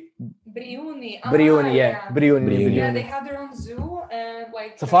Briuni. Briuni, yeah. Briuni. Yeah, they have their own zoo and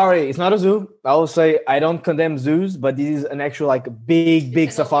like safari. It's not a zoo. I will say I don't condemn zoos, but this is an actual like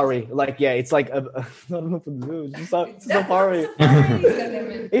big safari. Like yeah, it's like a not a zoo. It's a safari.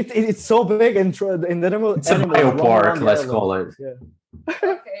 It's so big and in the animal. It's a biopark. Let's call it. Yeah.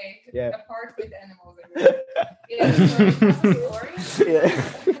 Okay. Yeah. A park with animals. Yeah.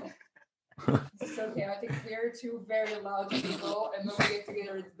 It's so chaotic. We're two very loud people, and when we get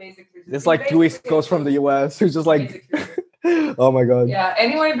together, it's basically it's like two East Coast from the US who's just like, oh my god. Yeah.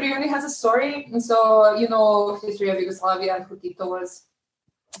 Anyway, Briuni has a story, so you know history of Yugoslavia and who Tito was.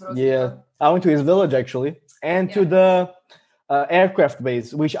 Yeah, I went to his village actually, and to the aircraft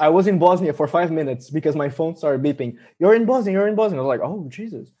base, which I was in Bosnia for 5 minutes because my phone started beeping. You're in Bosnia. I was like, oh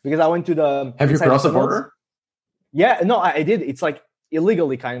Jesus, because I went to the. Have you crossed the border? Yeah, no, I did. It's like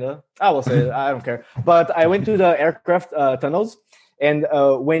illegally, kind of. I will say it. I don't care. But I went to the aircraft tunnels, and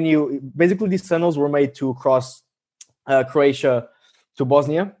when basically these tunnels were made to cross Croatia to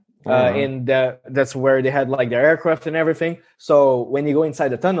Bosnia, and that's where they had like their aircraft and everything. So when you go inside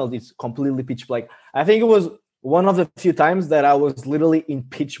the tunnel, it's completely pitch black. I think it was one of the few times that I was literally in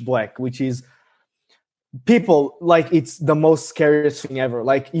pitch black, which is people like it's the most scariest thing ever.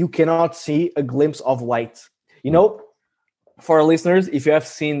 Like you cannot see a glimpse of light. You know, for our listeners, if you have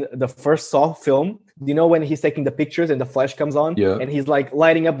seen the first Saw film, you know when he's taking the pictures and the flash comes on, and he's like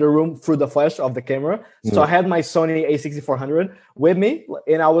lighting up the room through the flash of the camera. So I had my Sony A6400 with me,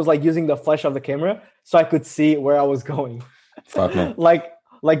 and I was like using the flash of the camera so I could see where I was going. Fuck man.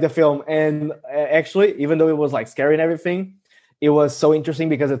 like the film. And actually, even though it was like scary and everything, it was so interesting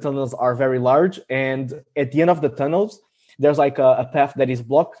because the tunnels are very large, and at the end of the tunnels, there's like a path that is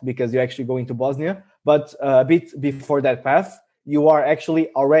blocked because you actually go into Bosnia. But a bit before that path, you are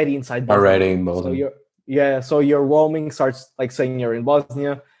actually already inside Bosnia. Already in Bosnia. So your roaming starts like saying you're in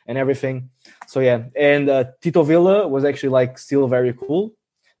Bosnia and everything. So yeah, and Tito Villa was actually like still very cool,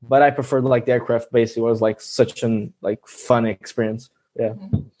 but I preferred like the aircraft base. It was like such an like fun experience. Yeah.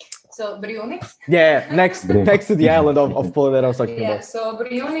 Mm-hmm. So Briuni? Yeah, next to the island of Pula that I was talking about. Yeah, so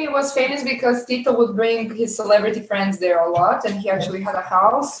Briuni was famous because Tito would bring his celebrity friends there a lot, and he actually had a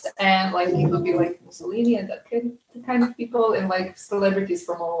house, and like he would be like Mussolini and that kind of people, and like celebrities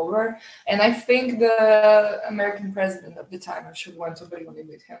from all over. And I think the American president of the time actually went to Briuni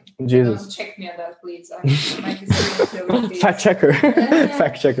with him. Jesus. Check me on that, please. I might be Fact checker.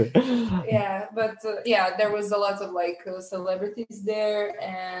 Fact checker. Yeah, but there was a lot of like celebrities there,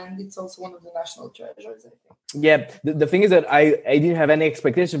 and it's also one of the national treasures, I think. Yeah, the thing is that I didn't have any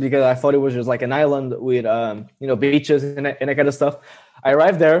expectation because I thought it was just like an island with beaches and that kind of stuff. I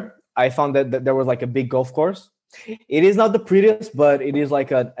arrived there. I found that there was like a big golf course. It is not the prettiest, but it is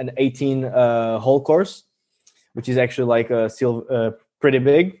like an 18 hole course, which is actually like still pretty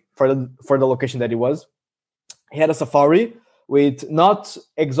big for the location that it was. He had a safari with not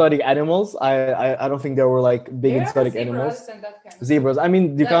exotic animals. I don't think there were like big exotic animals. And that kind of zebras. I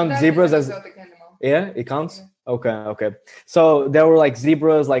mean, you count zebras as exotic animal. Yeah, it counts. Yeah. Okay. So there were like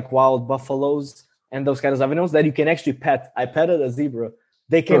zebras, like wild buffaloes, and those kinds of animals that you can actually pet. I petted a zebra.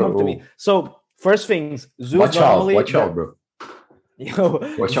 They came up to me. So first things, zoos normally. Watch out, bro.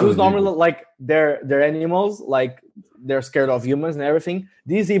 Zoos normally like they're animals, like they're scared of humans and everything.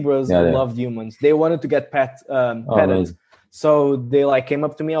 These zebras loved humans. They wanted to get petted. Amazing. So they like came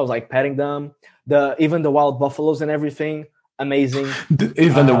up to me. I was like petting them. Even the wild buffaloes and everything. Amazing.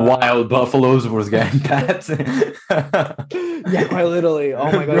 Even the wild buffaloes was getting pet. Yeah, quite literally.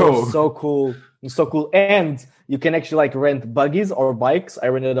 Oh my god, it was so cool. It's so cool. And you can actually like rent buggies or bikes. I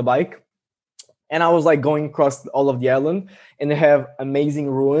rented a bike. And I was like going across all of the island, and they have amazing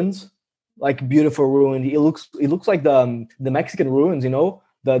ruins like beautiful ruin. It looks like the Mexican ruins,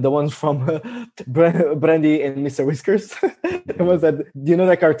 the ones from Brandy and Mr. Whiskers. The ones that, do you know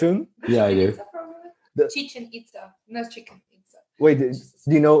that cartoon? Yeah, I do. Chichen Itza, not chicken Itza. Wait,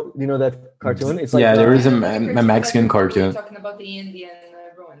 do you know that cartoon? It's like there is a Mexican cartoon. Talking about the Indian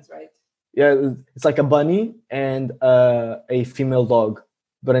ruins, right? Yeah, it's like a bunny and a female dog,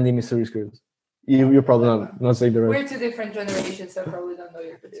 Brandy, Mr. Whiskers. You're probably not saying the right. We're two different generations, so I probably don't know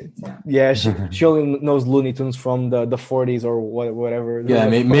your cartoons. Yeah, she only knows Looney Tunes from the 40s or whatever. Yeah,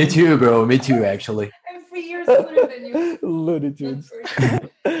 me too, bro. Me too, actually. I'm 3 years older than you. Looney Tunes.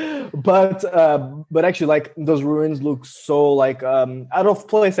 But actually, like, those ruins look so like out of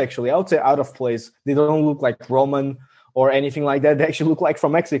place. Actually, I would say out of place. They don't look like Roman or anything like that. They actually look like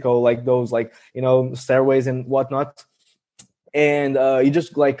from Mexico, like those stairways and whatnot. And you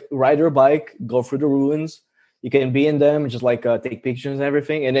just like ride your bike, go through the ruins. You can be in them, just like take pictures and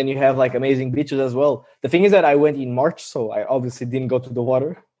everything. And then you have like amazing beaches as well. The thing is that I went in March, so I obviously didn't go to the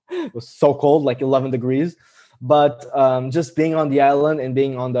water. It was so cold, like 11 degrees. But just being on the island and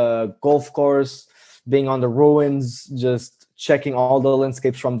being on the golf course, being on the ruins, just checking all the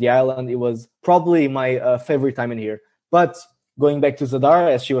landscapes from the island, it was probably my favorite time in here. But going back to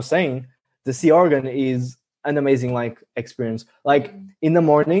Zadar, as she was saying, the sea organ is an amazing like experience. Like in the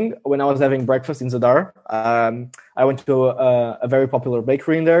morning when I was having breakfast in Zadar, I went to a very popular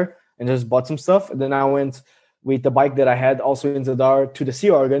bakery in there and just bought some stuff. And then I went with the bike that I had also in Zadar to the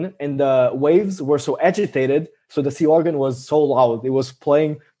sea organ, and the waves were so agitated, so the sea organ was so loud. It was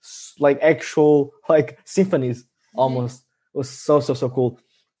playing like actual like symphonies almost. It was so cool.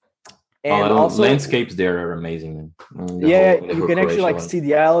 And also landscapes there are amazing. You can actually like see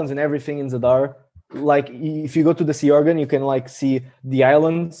the islands and everything in Zadar. Like if you go to the sea organ, you can like see the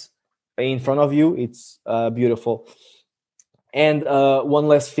islands in front of you. It's beautiful. And one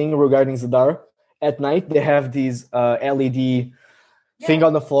last thing regarding Zadar, at night they have these LED thing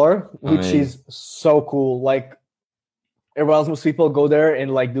on the floor, which is so cool. Like Erasmus people go there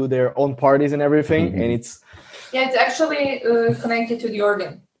and like do their own parties and everything, and it's actually connected to the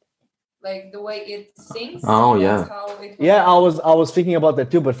organ. Like the way it sings. Oh yeah. I was thinking about that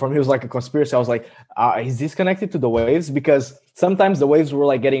too, but for me it was like a conspiracy. I was like, is this connected to the waves? Because sometimes the waves were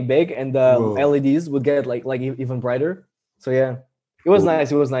like getting big and the LEDs would get like even brighter. So yeah, it was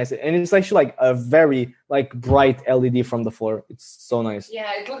nice. It was nice, and it's actually like a very like bright LED from the floor. It's so nice.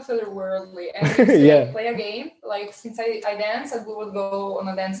 Yeah, it looks otherworldly. And play a game. Like since I dance, and we would go on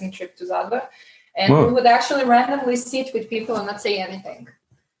a dancing trip to Zadar, and we would actually randomly sit with people and not say anything.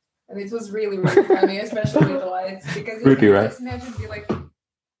 And it was really, really funny, especially with the lights, because you can just imagine be like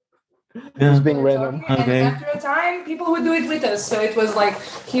just being random. And after a time, people would do it with us. So it was like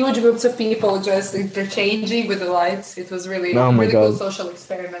huge groups of people just interchanging with the lights. It was really, cool social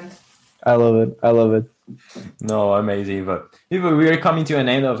experiment. I love it. No, amazing, Eva. We are coming to an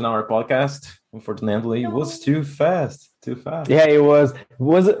end of our podcast. Unfortunately, it was too fast. Yeah, it was.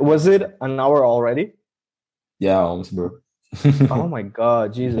 Was it an hour already? Yeah, almost, bro. Oh my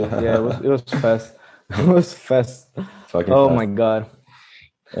god, Jesus! Yeah, it was fast. It was fast. My god!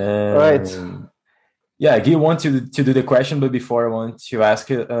 All right. Yeah, Gui want to do the question, but before I want to ask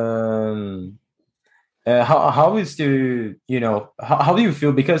you, how is the how do you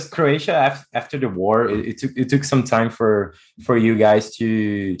feel, because Croatia after the war it took some time for you guys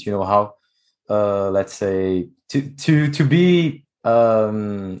to know how let's say to be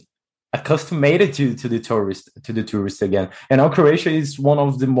accustomed to the tourists again. And now Croatia is one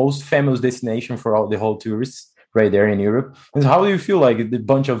of the most famous destination for all the whole tourists right there in Europe. And how do you feel like the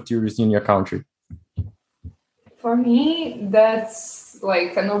bunch of tourists in your country? For me, that's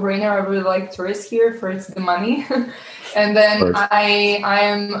like a no-brainer. I really like tourists here. First, the money, and then I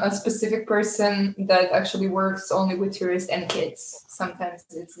am a specific person that actually works only with tourists and kids. Sometimes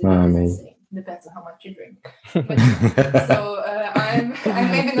it's the same. Depends on how much you drink. So I'm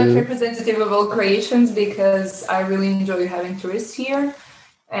maybe not representative of all Croatians, because I really enjoy having tourists here.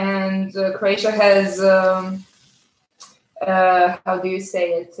 And Croatia has, how do you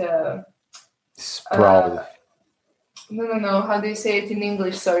say it? Sprawl. No. How do you say it in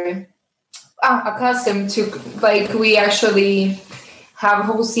English? Sorry. Accustomed to, like, we actually have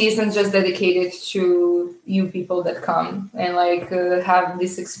whole seasons just dedicated to you people that come and like have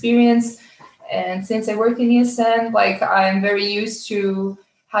this experience. And since I work in ESN, like I'm very used to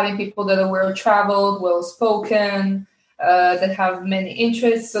having people that are well-traveled, well-spoken, that have many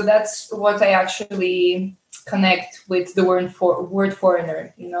interests. So that's what I actually connect with the word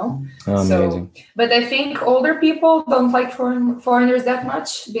foreigner, So, but I think older people don't like foreigners that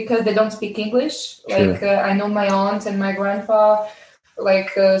much because they don't speak English. Like I know my aunt and my grandpa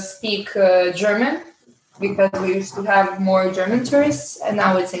speak German, because we used to have more German tourists, and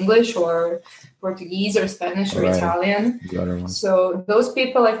now it's English or Portuguese or Spanish or Italian. So those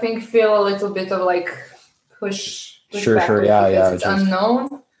people, I think, feel a little bit of like push back because it's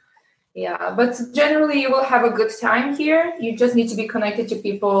unknown. Yeah, but generally you will have a good time here. You just need to be connected to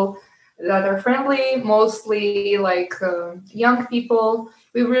people that are friendly, mostly like young people.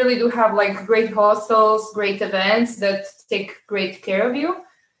 We really do have like great hostels, great events that take great care of you.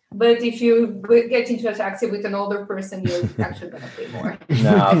 But if you get into a taxi with an older person, you're actually going to pay more.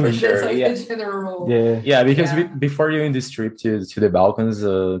 No, for sure. That's like the general rule. Yeah, because before you in this trip to the Balkans,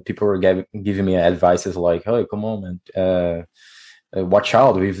 people were giving me advices like, "Hey, come on, man, watch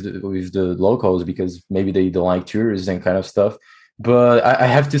out with the locals because maybe they don't like tourists and kind of stuff." But I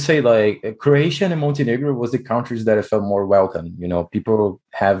have to say, like, Croatia and Montenegro was the countries that I felt more welcome. You know, people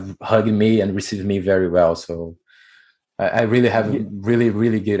have hugged me and received me very well. So I really have a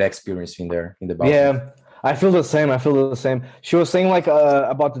really good experience in there in the Balkans. Yeah, I feel the same. She was saying like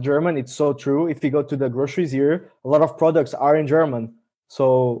about the German. It's so true. If you go to the groceries here, a lot of products are in German.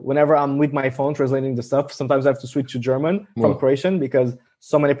 So whenever I'm with my phone translating the stuff, sometimes I have to switch to German from Croatian because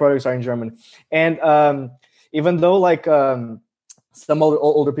so many products are in German. And even though like some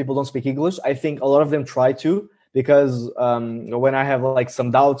older people don't speak English, I think a lot of them try to, because when I have like some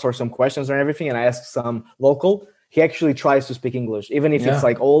doubts or some questions or everything, and I ask some local, he actually tries to speak English, even if it's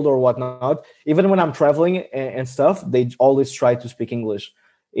like old or whatnot. Even when I'm traveling and stuff, they always try to speak English.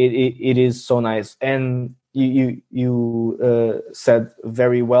 It is so nice. And you said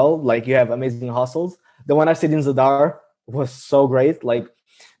very well, like you have amazing hostels. The one I stayed in Zadar was so great. Like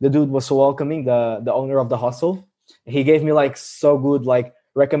the dude was so welcoming, the owner of the hostel. He gave me like so good like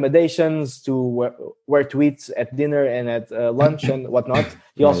recommendations to where to eat at dinner and at lunch and whatnot.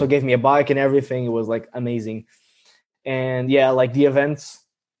 He also gave me a bike and everything. It was like amazing. And yeah, like the events,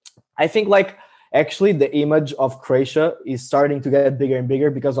 I think like actually the image of Croatia is starting to get bigger and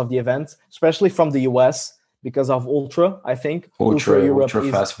bigger because of the events, especially from the US, because of Ultra. I think Ultra Europe is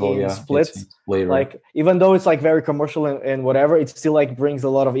Festival, split. Like even though it's like very commercial and whatever, it still like brings a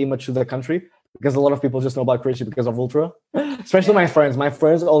lot of image to the country, because a lot of people just know about Croatia because of Ultra. Especially my friends. My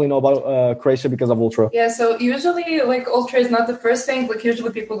friends only know about Croatia because of Ultra. Yeah, so usually like Ultra is not the first thing. Like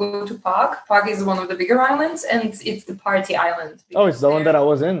usually people go to Pag. Pag is one of the bigger islands, and it's the party island. Oh, it's the one that I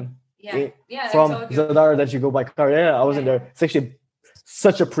was in. Yeah. From Zadar that you go by car. Yeah, I was in there. It's actually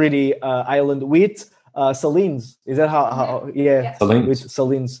such a pretty island with salines. Is that how Salines. With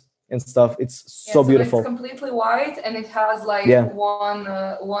salines and stuff. It's so beautiful. It's completely white, and it has like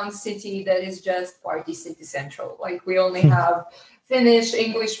one city that is just party city central. Like we only have Finnish,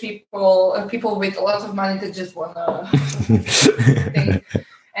 English people, people with a lot of money that just wanna think.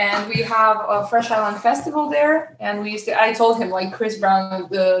 And we have a Fresh Island Festival there, and I told him like Chris Brown,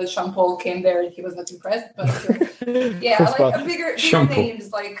 the Sean Paul came there, and he was not impressed. But like a bigger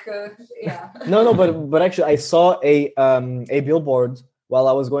names, like No, but actually, I saw a billboard while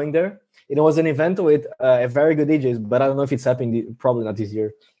I was going there. It was an event with a very good DJs, but I don't know if it's happening. Probably not this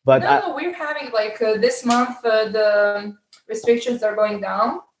year. But no, we're having like this month. The restrictions are going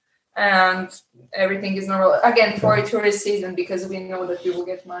down, and everything is normal again for a tourist season, because we know that we will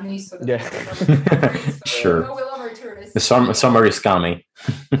get money. So sure. We love our tourists. The summer is coming.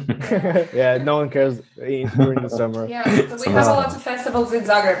 Yeah, no one cares during the summer. Yeah, so we have a lot of festivals in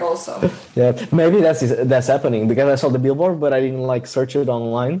Zagreb also. Yeah, maybe that's happening, because I saw the billboard, but I didn't like search it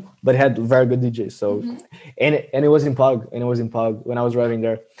online. But it had very good DJs. So, and it was in Pag, when I was driving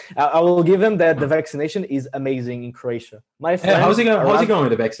there. I will give them that the vaccination is amazing in Croatia. My friends, how's it going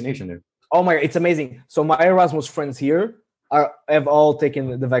with the vaccination there? Oh my God, it's amazing. So my Erasmus friends here have all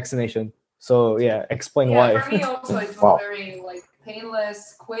taken the vaccination. So yeah, explain why. For me also, it was very like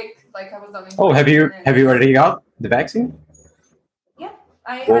painless, quick. Like I was done. Oh, have you already got the vaccine? Yeah,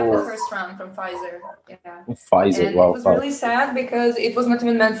 I had the first round from Pfizer. Yeah. Pfizer. And it was really sad because it was not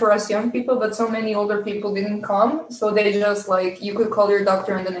even meant for us young people, but so many older people didn't come. So they just like, you could call your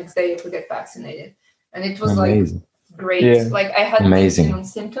doctor and the next day you could get vaccinated. And it was amazing. Like great. Yeah. Like I had amazing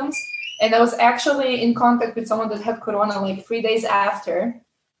symptoms. And I was actually in contact with someone that had corona like 3 days after,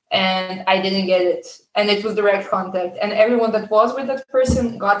 and I didn't get it. And it was direct contact. And everyone that was with that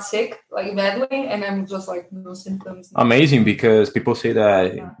person got sick, like badly. And I'm just like, no symptoms. Amazing, because people say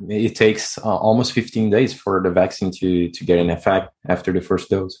that it takes almost 15 days for the vaccine to get an effect after the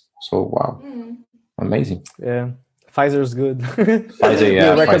first dose. So, wow. Amazing. Yeah. Pfizer's good. Pfizer,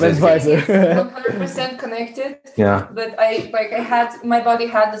 yeah. Recommend Pfizer. 100% connected. Yeah. But my body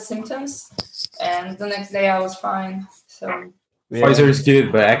had the symptoms, and the next day I was fine. So Pfizer is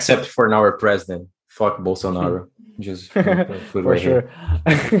good, but except for our president. Fuck Bolsonaro. Just food For right sure.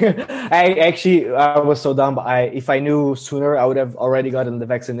 I was so dumb. If I knew sooner, I would have already gotten the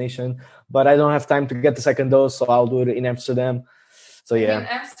vaccination. But I don't have time to get the second dose, so I'll do it in Amsterdam. So I mean, yeah,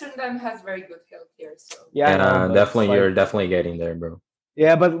 Amsterdam has very good healthcare. So yeah, I here. know, but Definitely, like, you're definitely getting there, bro.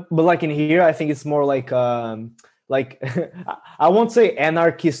 yeah, but like in here, I think it's more like I won't say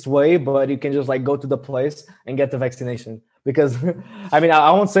anarchist way, but you can just like go to the place and get the vaccination. Because I mean,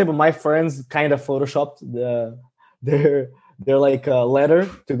 I won't say, but my friends kind of photoshopped their like letter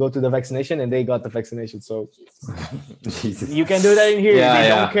to go to the vaccination, and they got the vaccination. So Jesus. you can do that in here. Yeah, They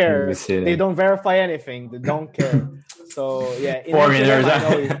yeah. don't care. We see They it. don't verify anything. They don't care. So yeah, in Foreigners.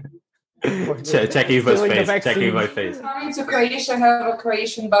 Amsterdam, I know Check Eva's Stealing the face. Check vaccine. Eva's face. coming to Croatia, have a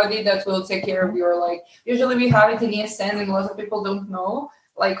Croatian body that will take care of your like. Usually we have it in ESN, and a lot of people don't know.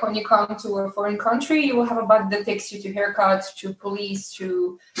 Like when you come to a foreign country, you will have a body that takes you to haircuts, to police,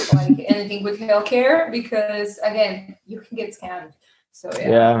 to like anything with healthcare. Because again, you can get scammed. So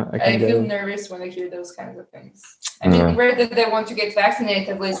yeah, I feel nervous when I hear those kinds of things. I mean, rare that they want to get vaccinated.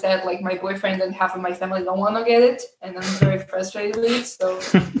 At least that, like my boyfriend and half of my family don't want to get it, and I'm very frustrated with it. So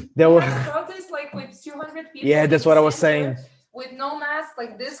there were protests like with 200 people. yeah, that's what I was saying. With no mask,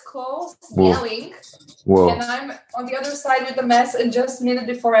 like this close, Whoa. yelling. Whoa. And I'm on the other side with the mask, and just a minute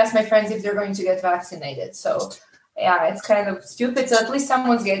before I asked my friends if they're going to get vaccinated. So yeah, it's kind of stupid. So at least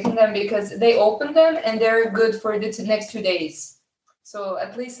someone's getting them because they opened them and they're good for the next 2 days. So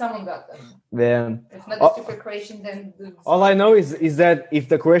at least someone got them. Yeah. If not the stupid Croatian, then All I know is that if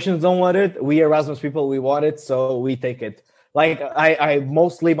the Croatians don't want it, we Erasmus people, we want it, so we take it. Like I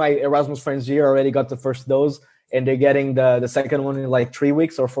mostly my Erasmus friends here already got the first dose, and they're getting the second one in like 3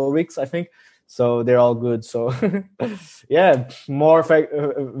 weeks or 4 weeks, I think. So they're all good. So yeah, more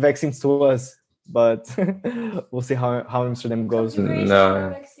vaccines to us, but we'll see how Amsterdam goes.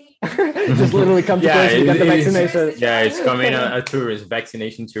 No. Just literally come to Croatia and get the vaccination. Yeah, it's coming a tourist,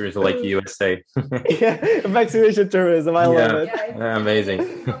 vaccination tourist like USA. Yeah, vaccination tourism. I love it. Yeah, amazing. If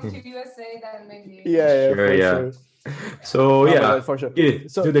you come to USA, then maybe. Yeah, Sure, for yeah. sure. So yeah, for sure.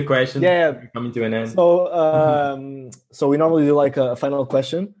 So, do the question. Yeah. Coming to an end. So we normally do like a final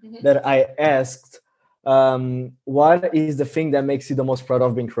question that I asked. What is the thing that makes you the most proud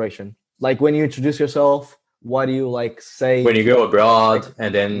of being Croatian? Like when you introduce yourself, what do you like say when you go abroad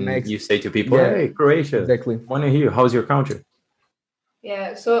and then you say to people, "Hey, Croatia, exactly. Want to hear how's your country?"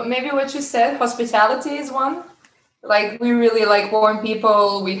 Yeah. So maybe what you said, hospitality is one. Like we really like warm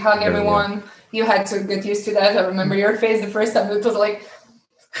people. We hug everyone. Yeah. You had to get used to that. I remember your face the first time. It was like.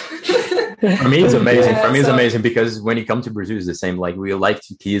 For me, it's amazing. For me, it's amazing because when you come to Brazil, it's the same. Like we like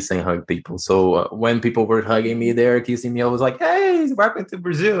to kiss and hug people. So when people were hugging me there, kissing me, I was like, "Hey, welcome to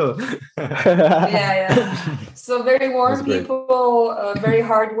Brazil." Yeah. So very warm people, very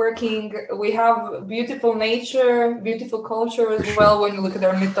hardworking. We have beautiful nature, beautiful culture as well. When you look at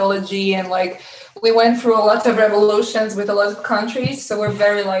our mythology and like we went through a lot of revolutions with a lot of countries, so we're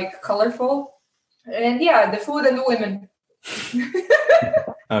very like colorful. And yeah, the food and the women.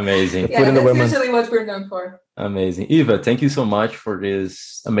 Amazing. Yeah, that's usually what we're known for. Amazing. Eva, thank you so much for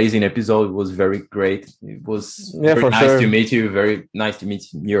this amazing episode. It was very great. It was very nice to meet you. Very nice to meet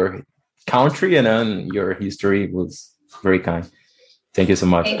your country and then your history was very kind. Thank you so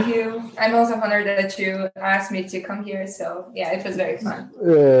much. Thank you. I'm also honored that you asked me to come here. So yeah, it was very fun.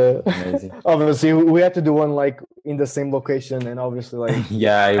 Amazing. Obviously, we had to do one like in the same location, and obviously like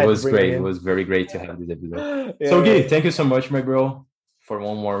yeah, it was great. It was very great to have this episode. Yeah. So Gui, thank you so much, my bro, for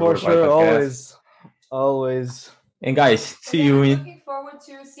one more. For sure, always. And guys, see you in. Looking forward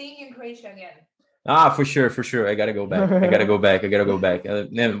to seeing you in Croatia again. For sure. I gotta go back. I gotta go back.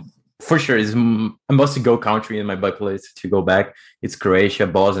 For sure, it's a must-go country in my bucket list to go back. It's Croatia,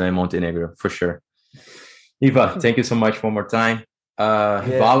 Bosnia, and Montenegro, for sure. Eva, thank you so much one more time.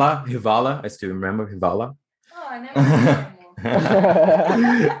 Hivala, I still remember Hivala. Oh, I never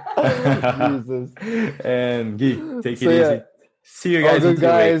Jesus. And Gui, take it easy. See you guys. Good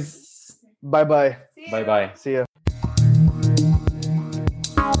guys. Bye-bye. Bye-bye. See ya.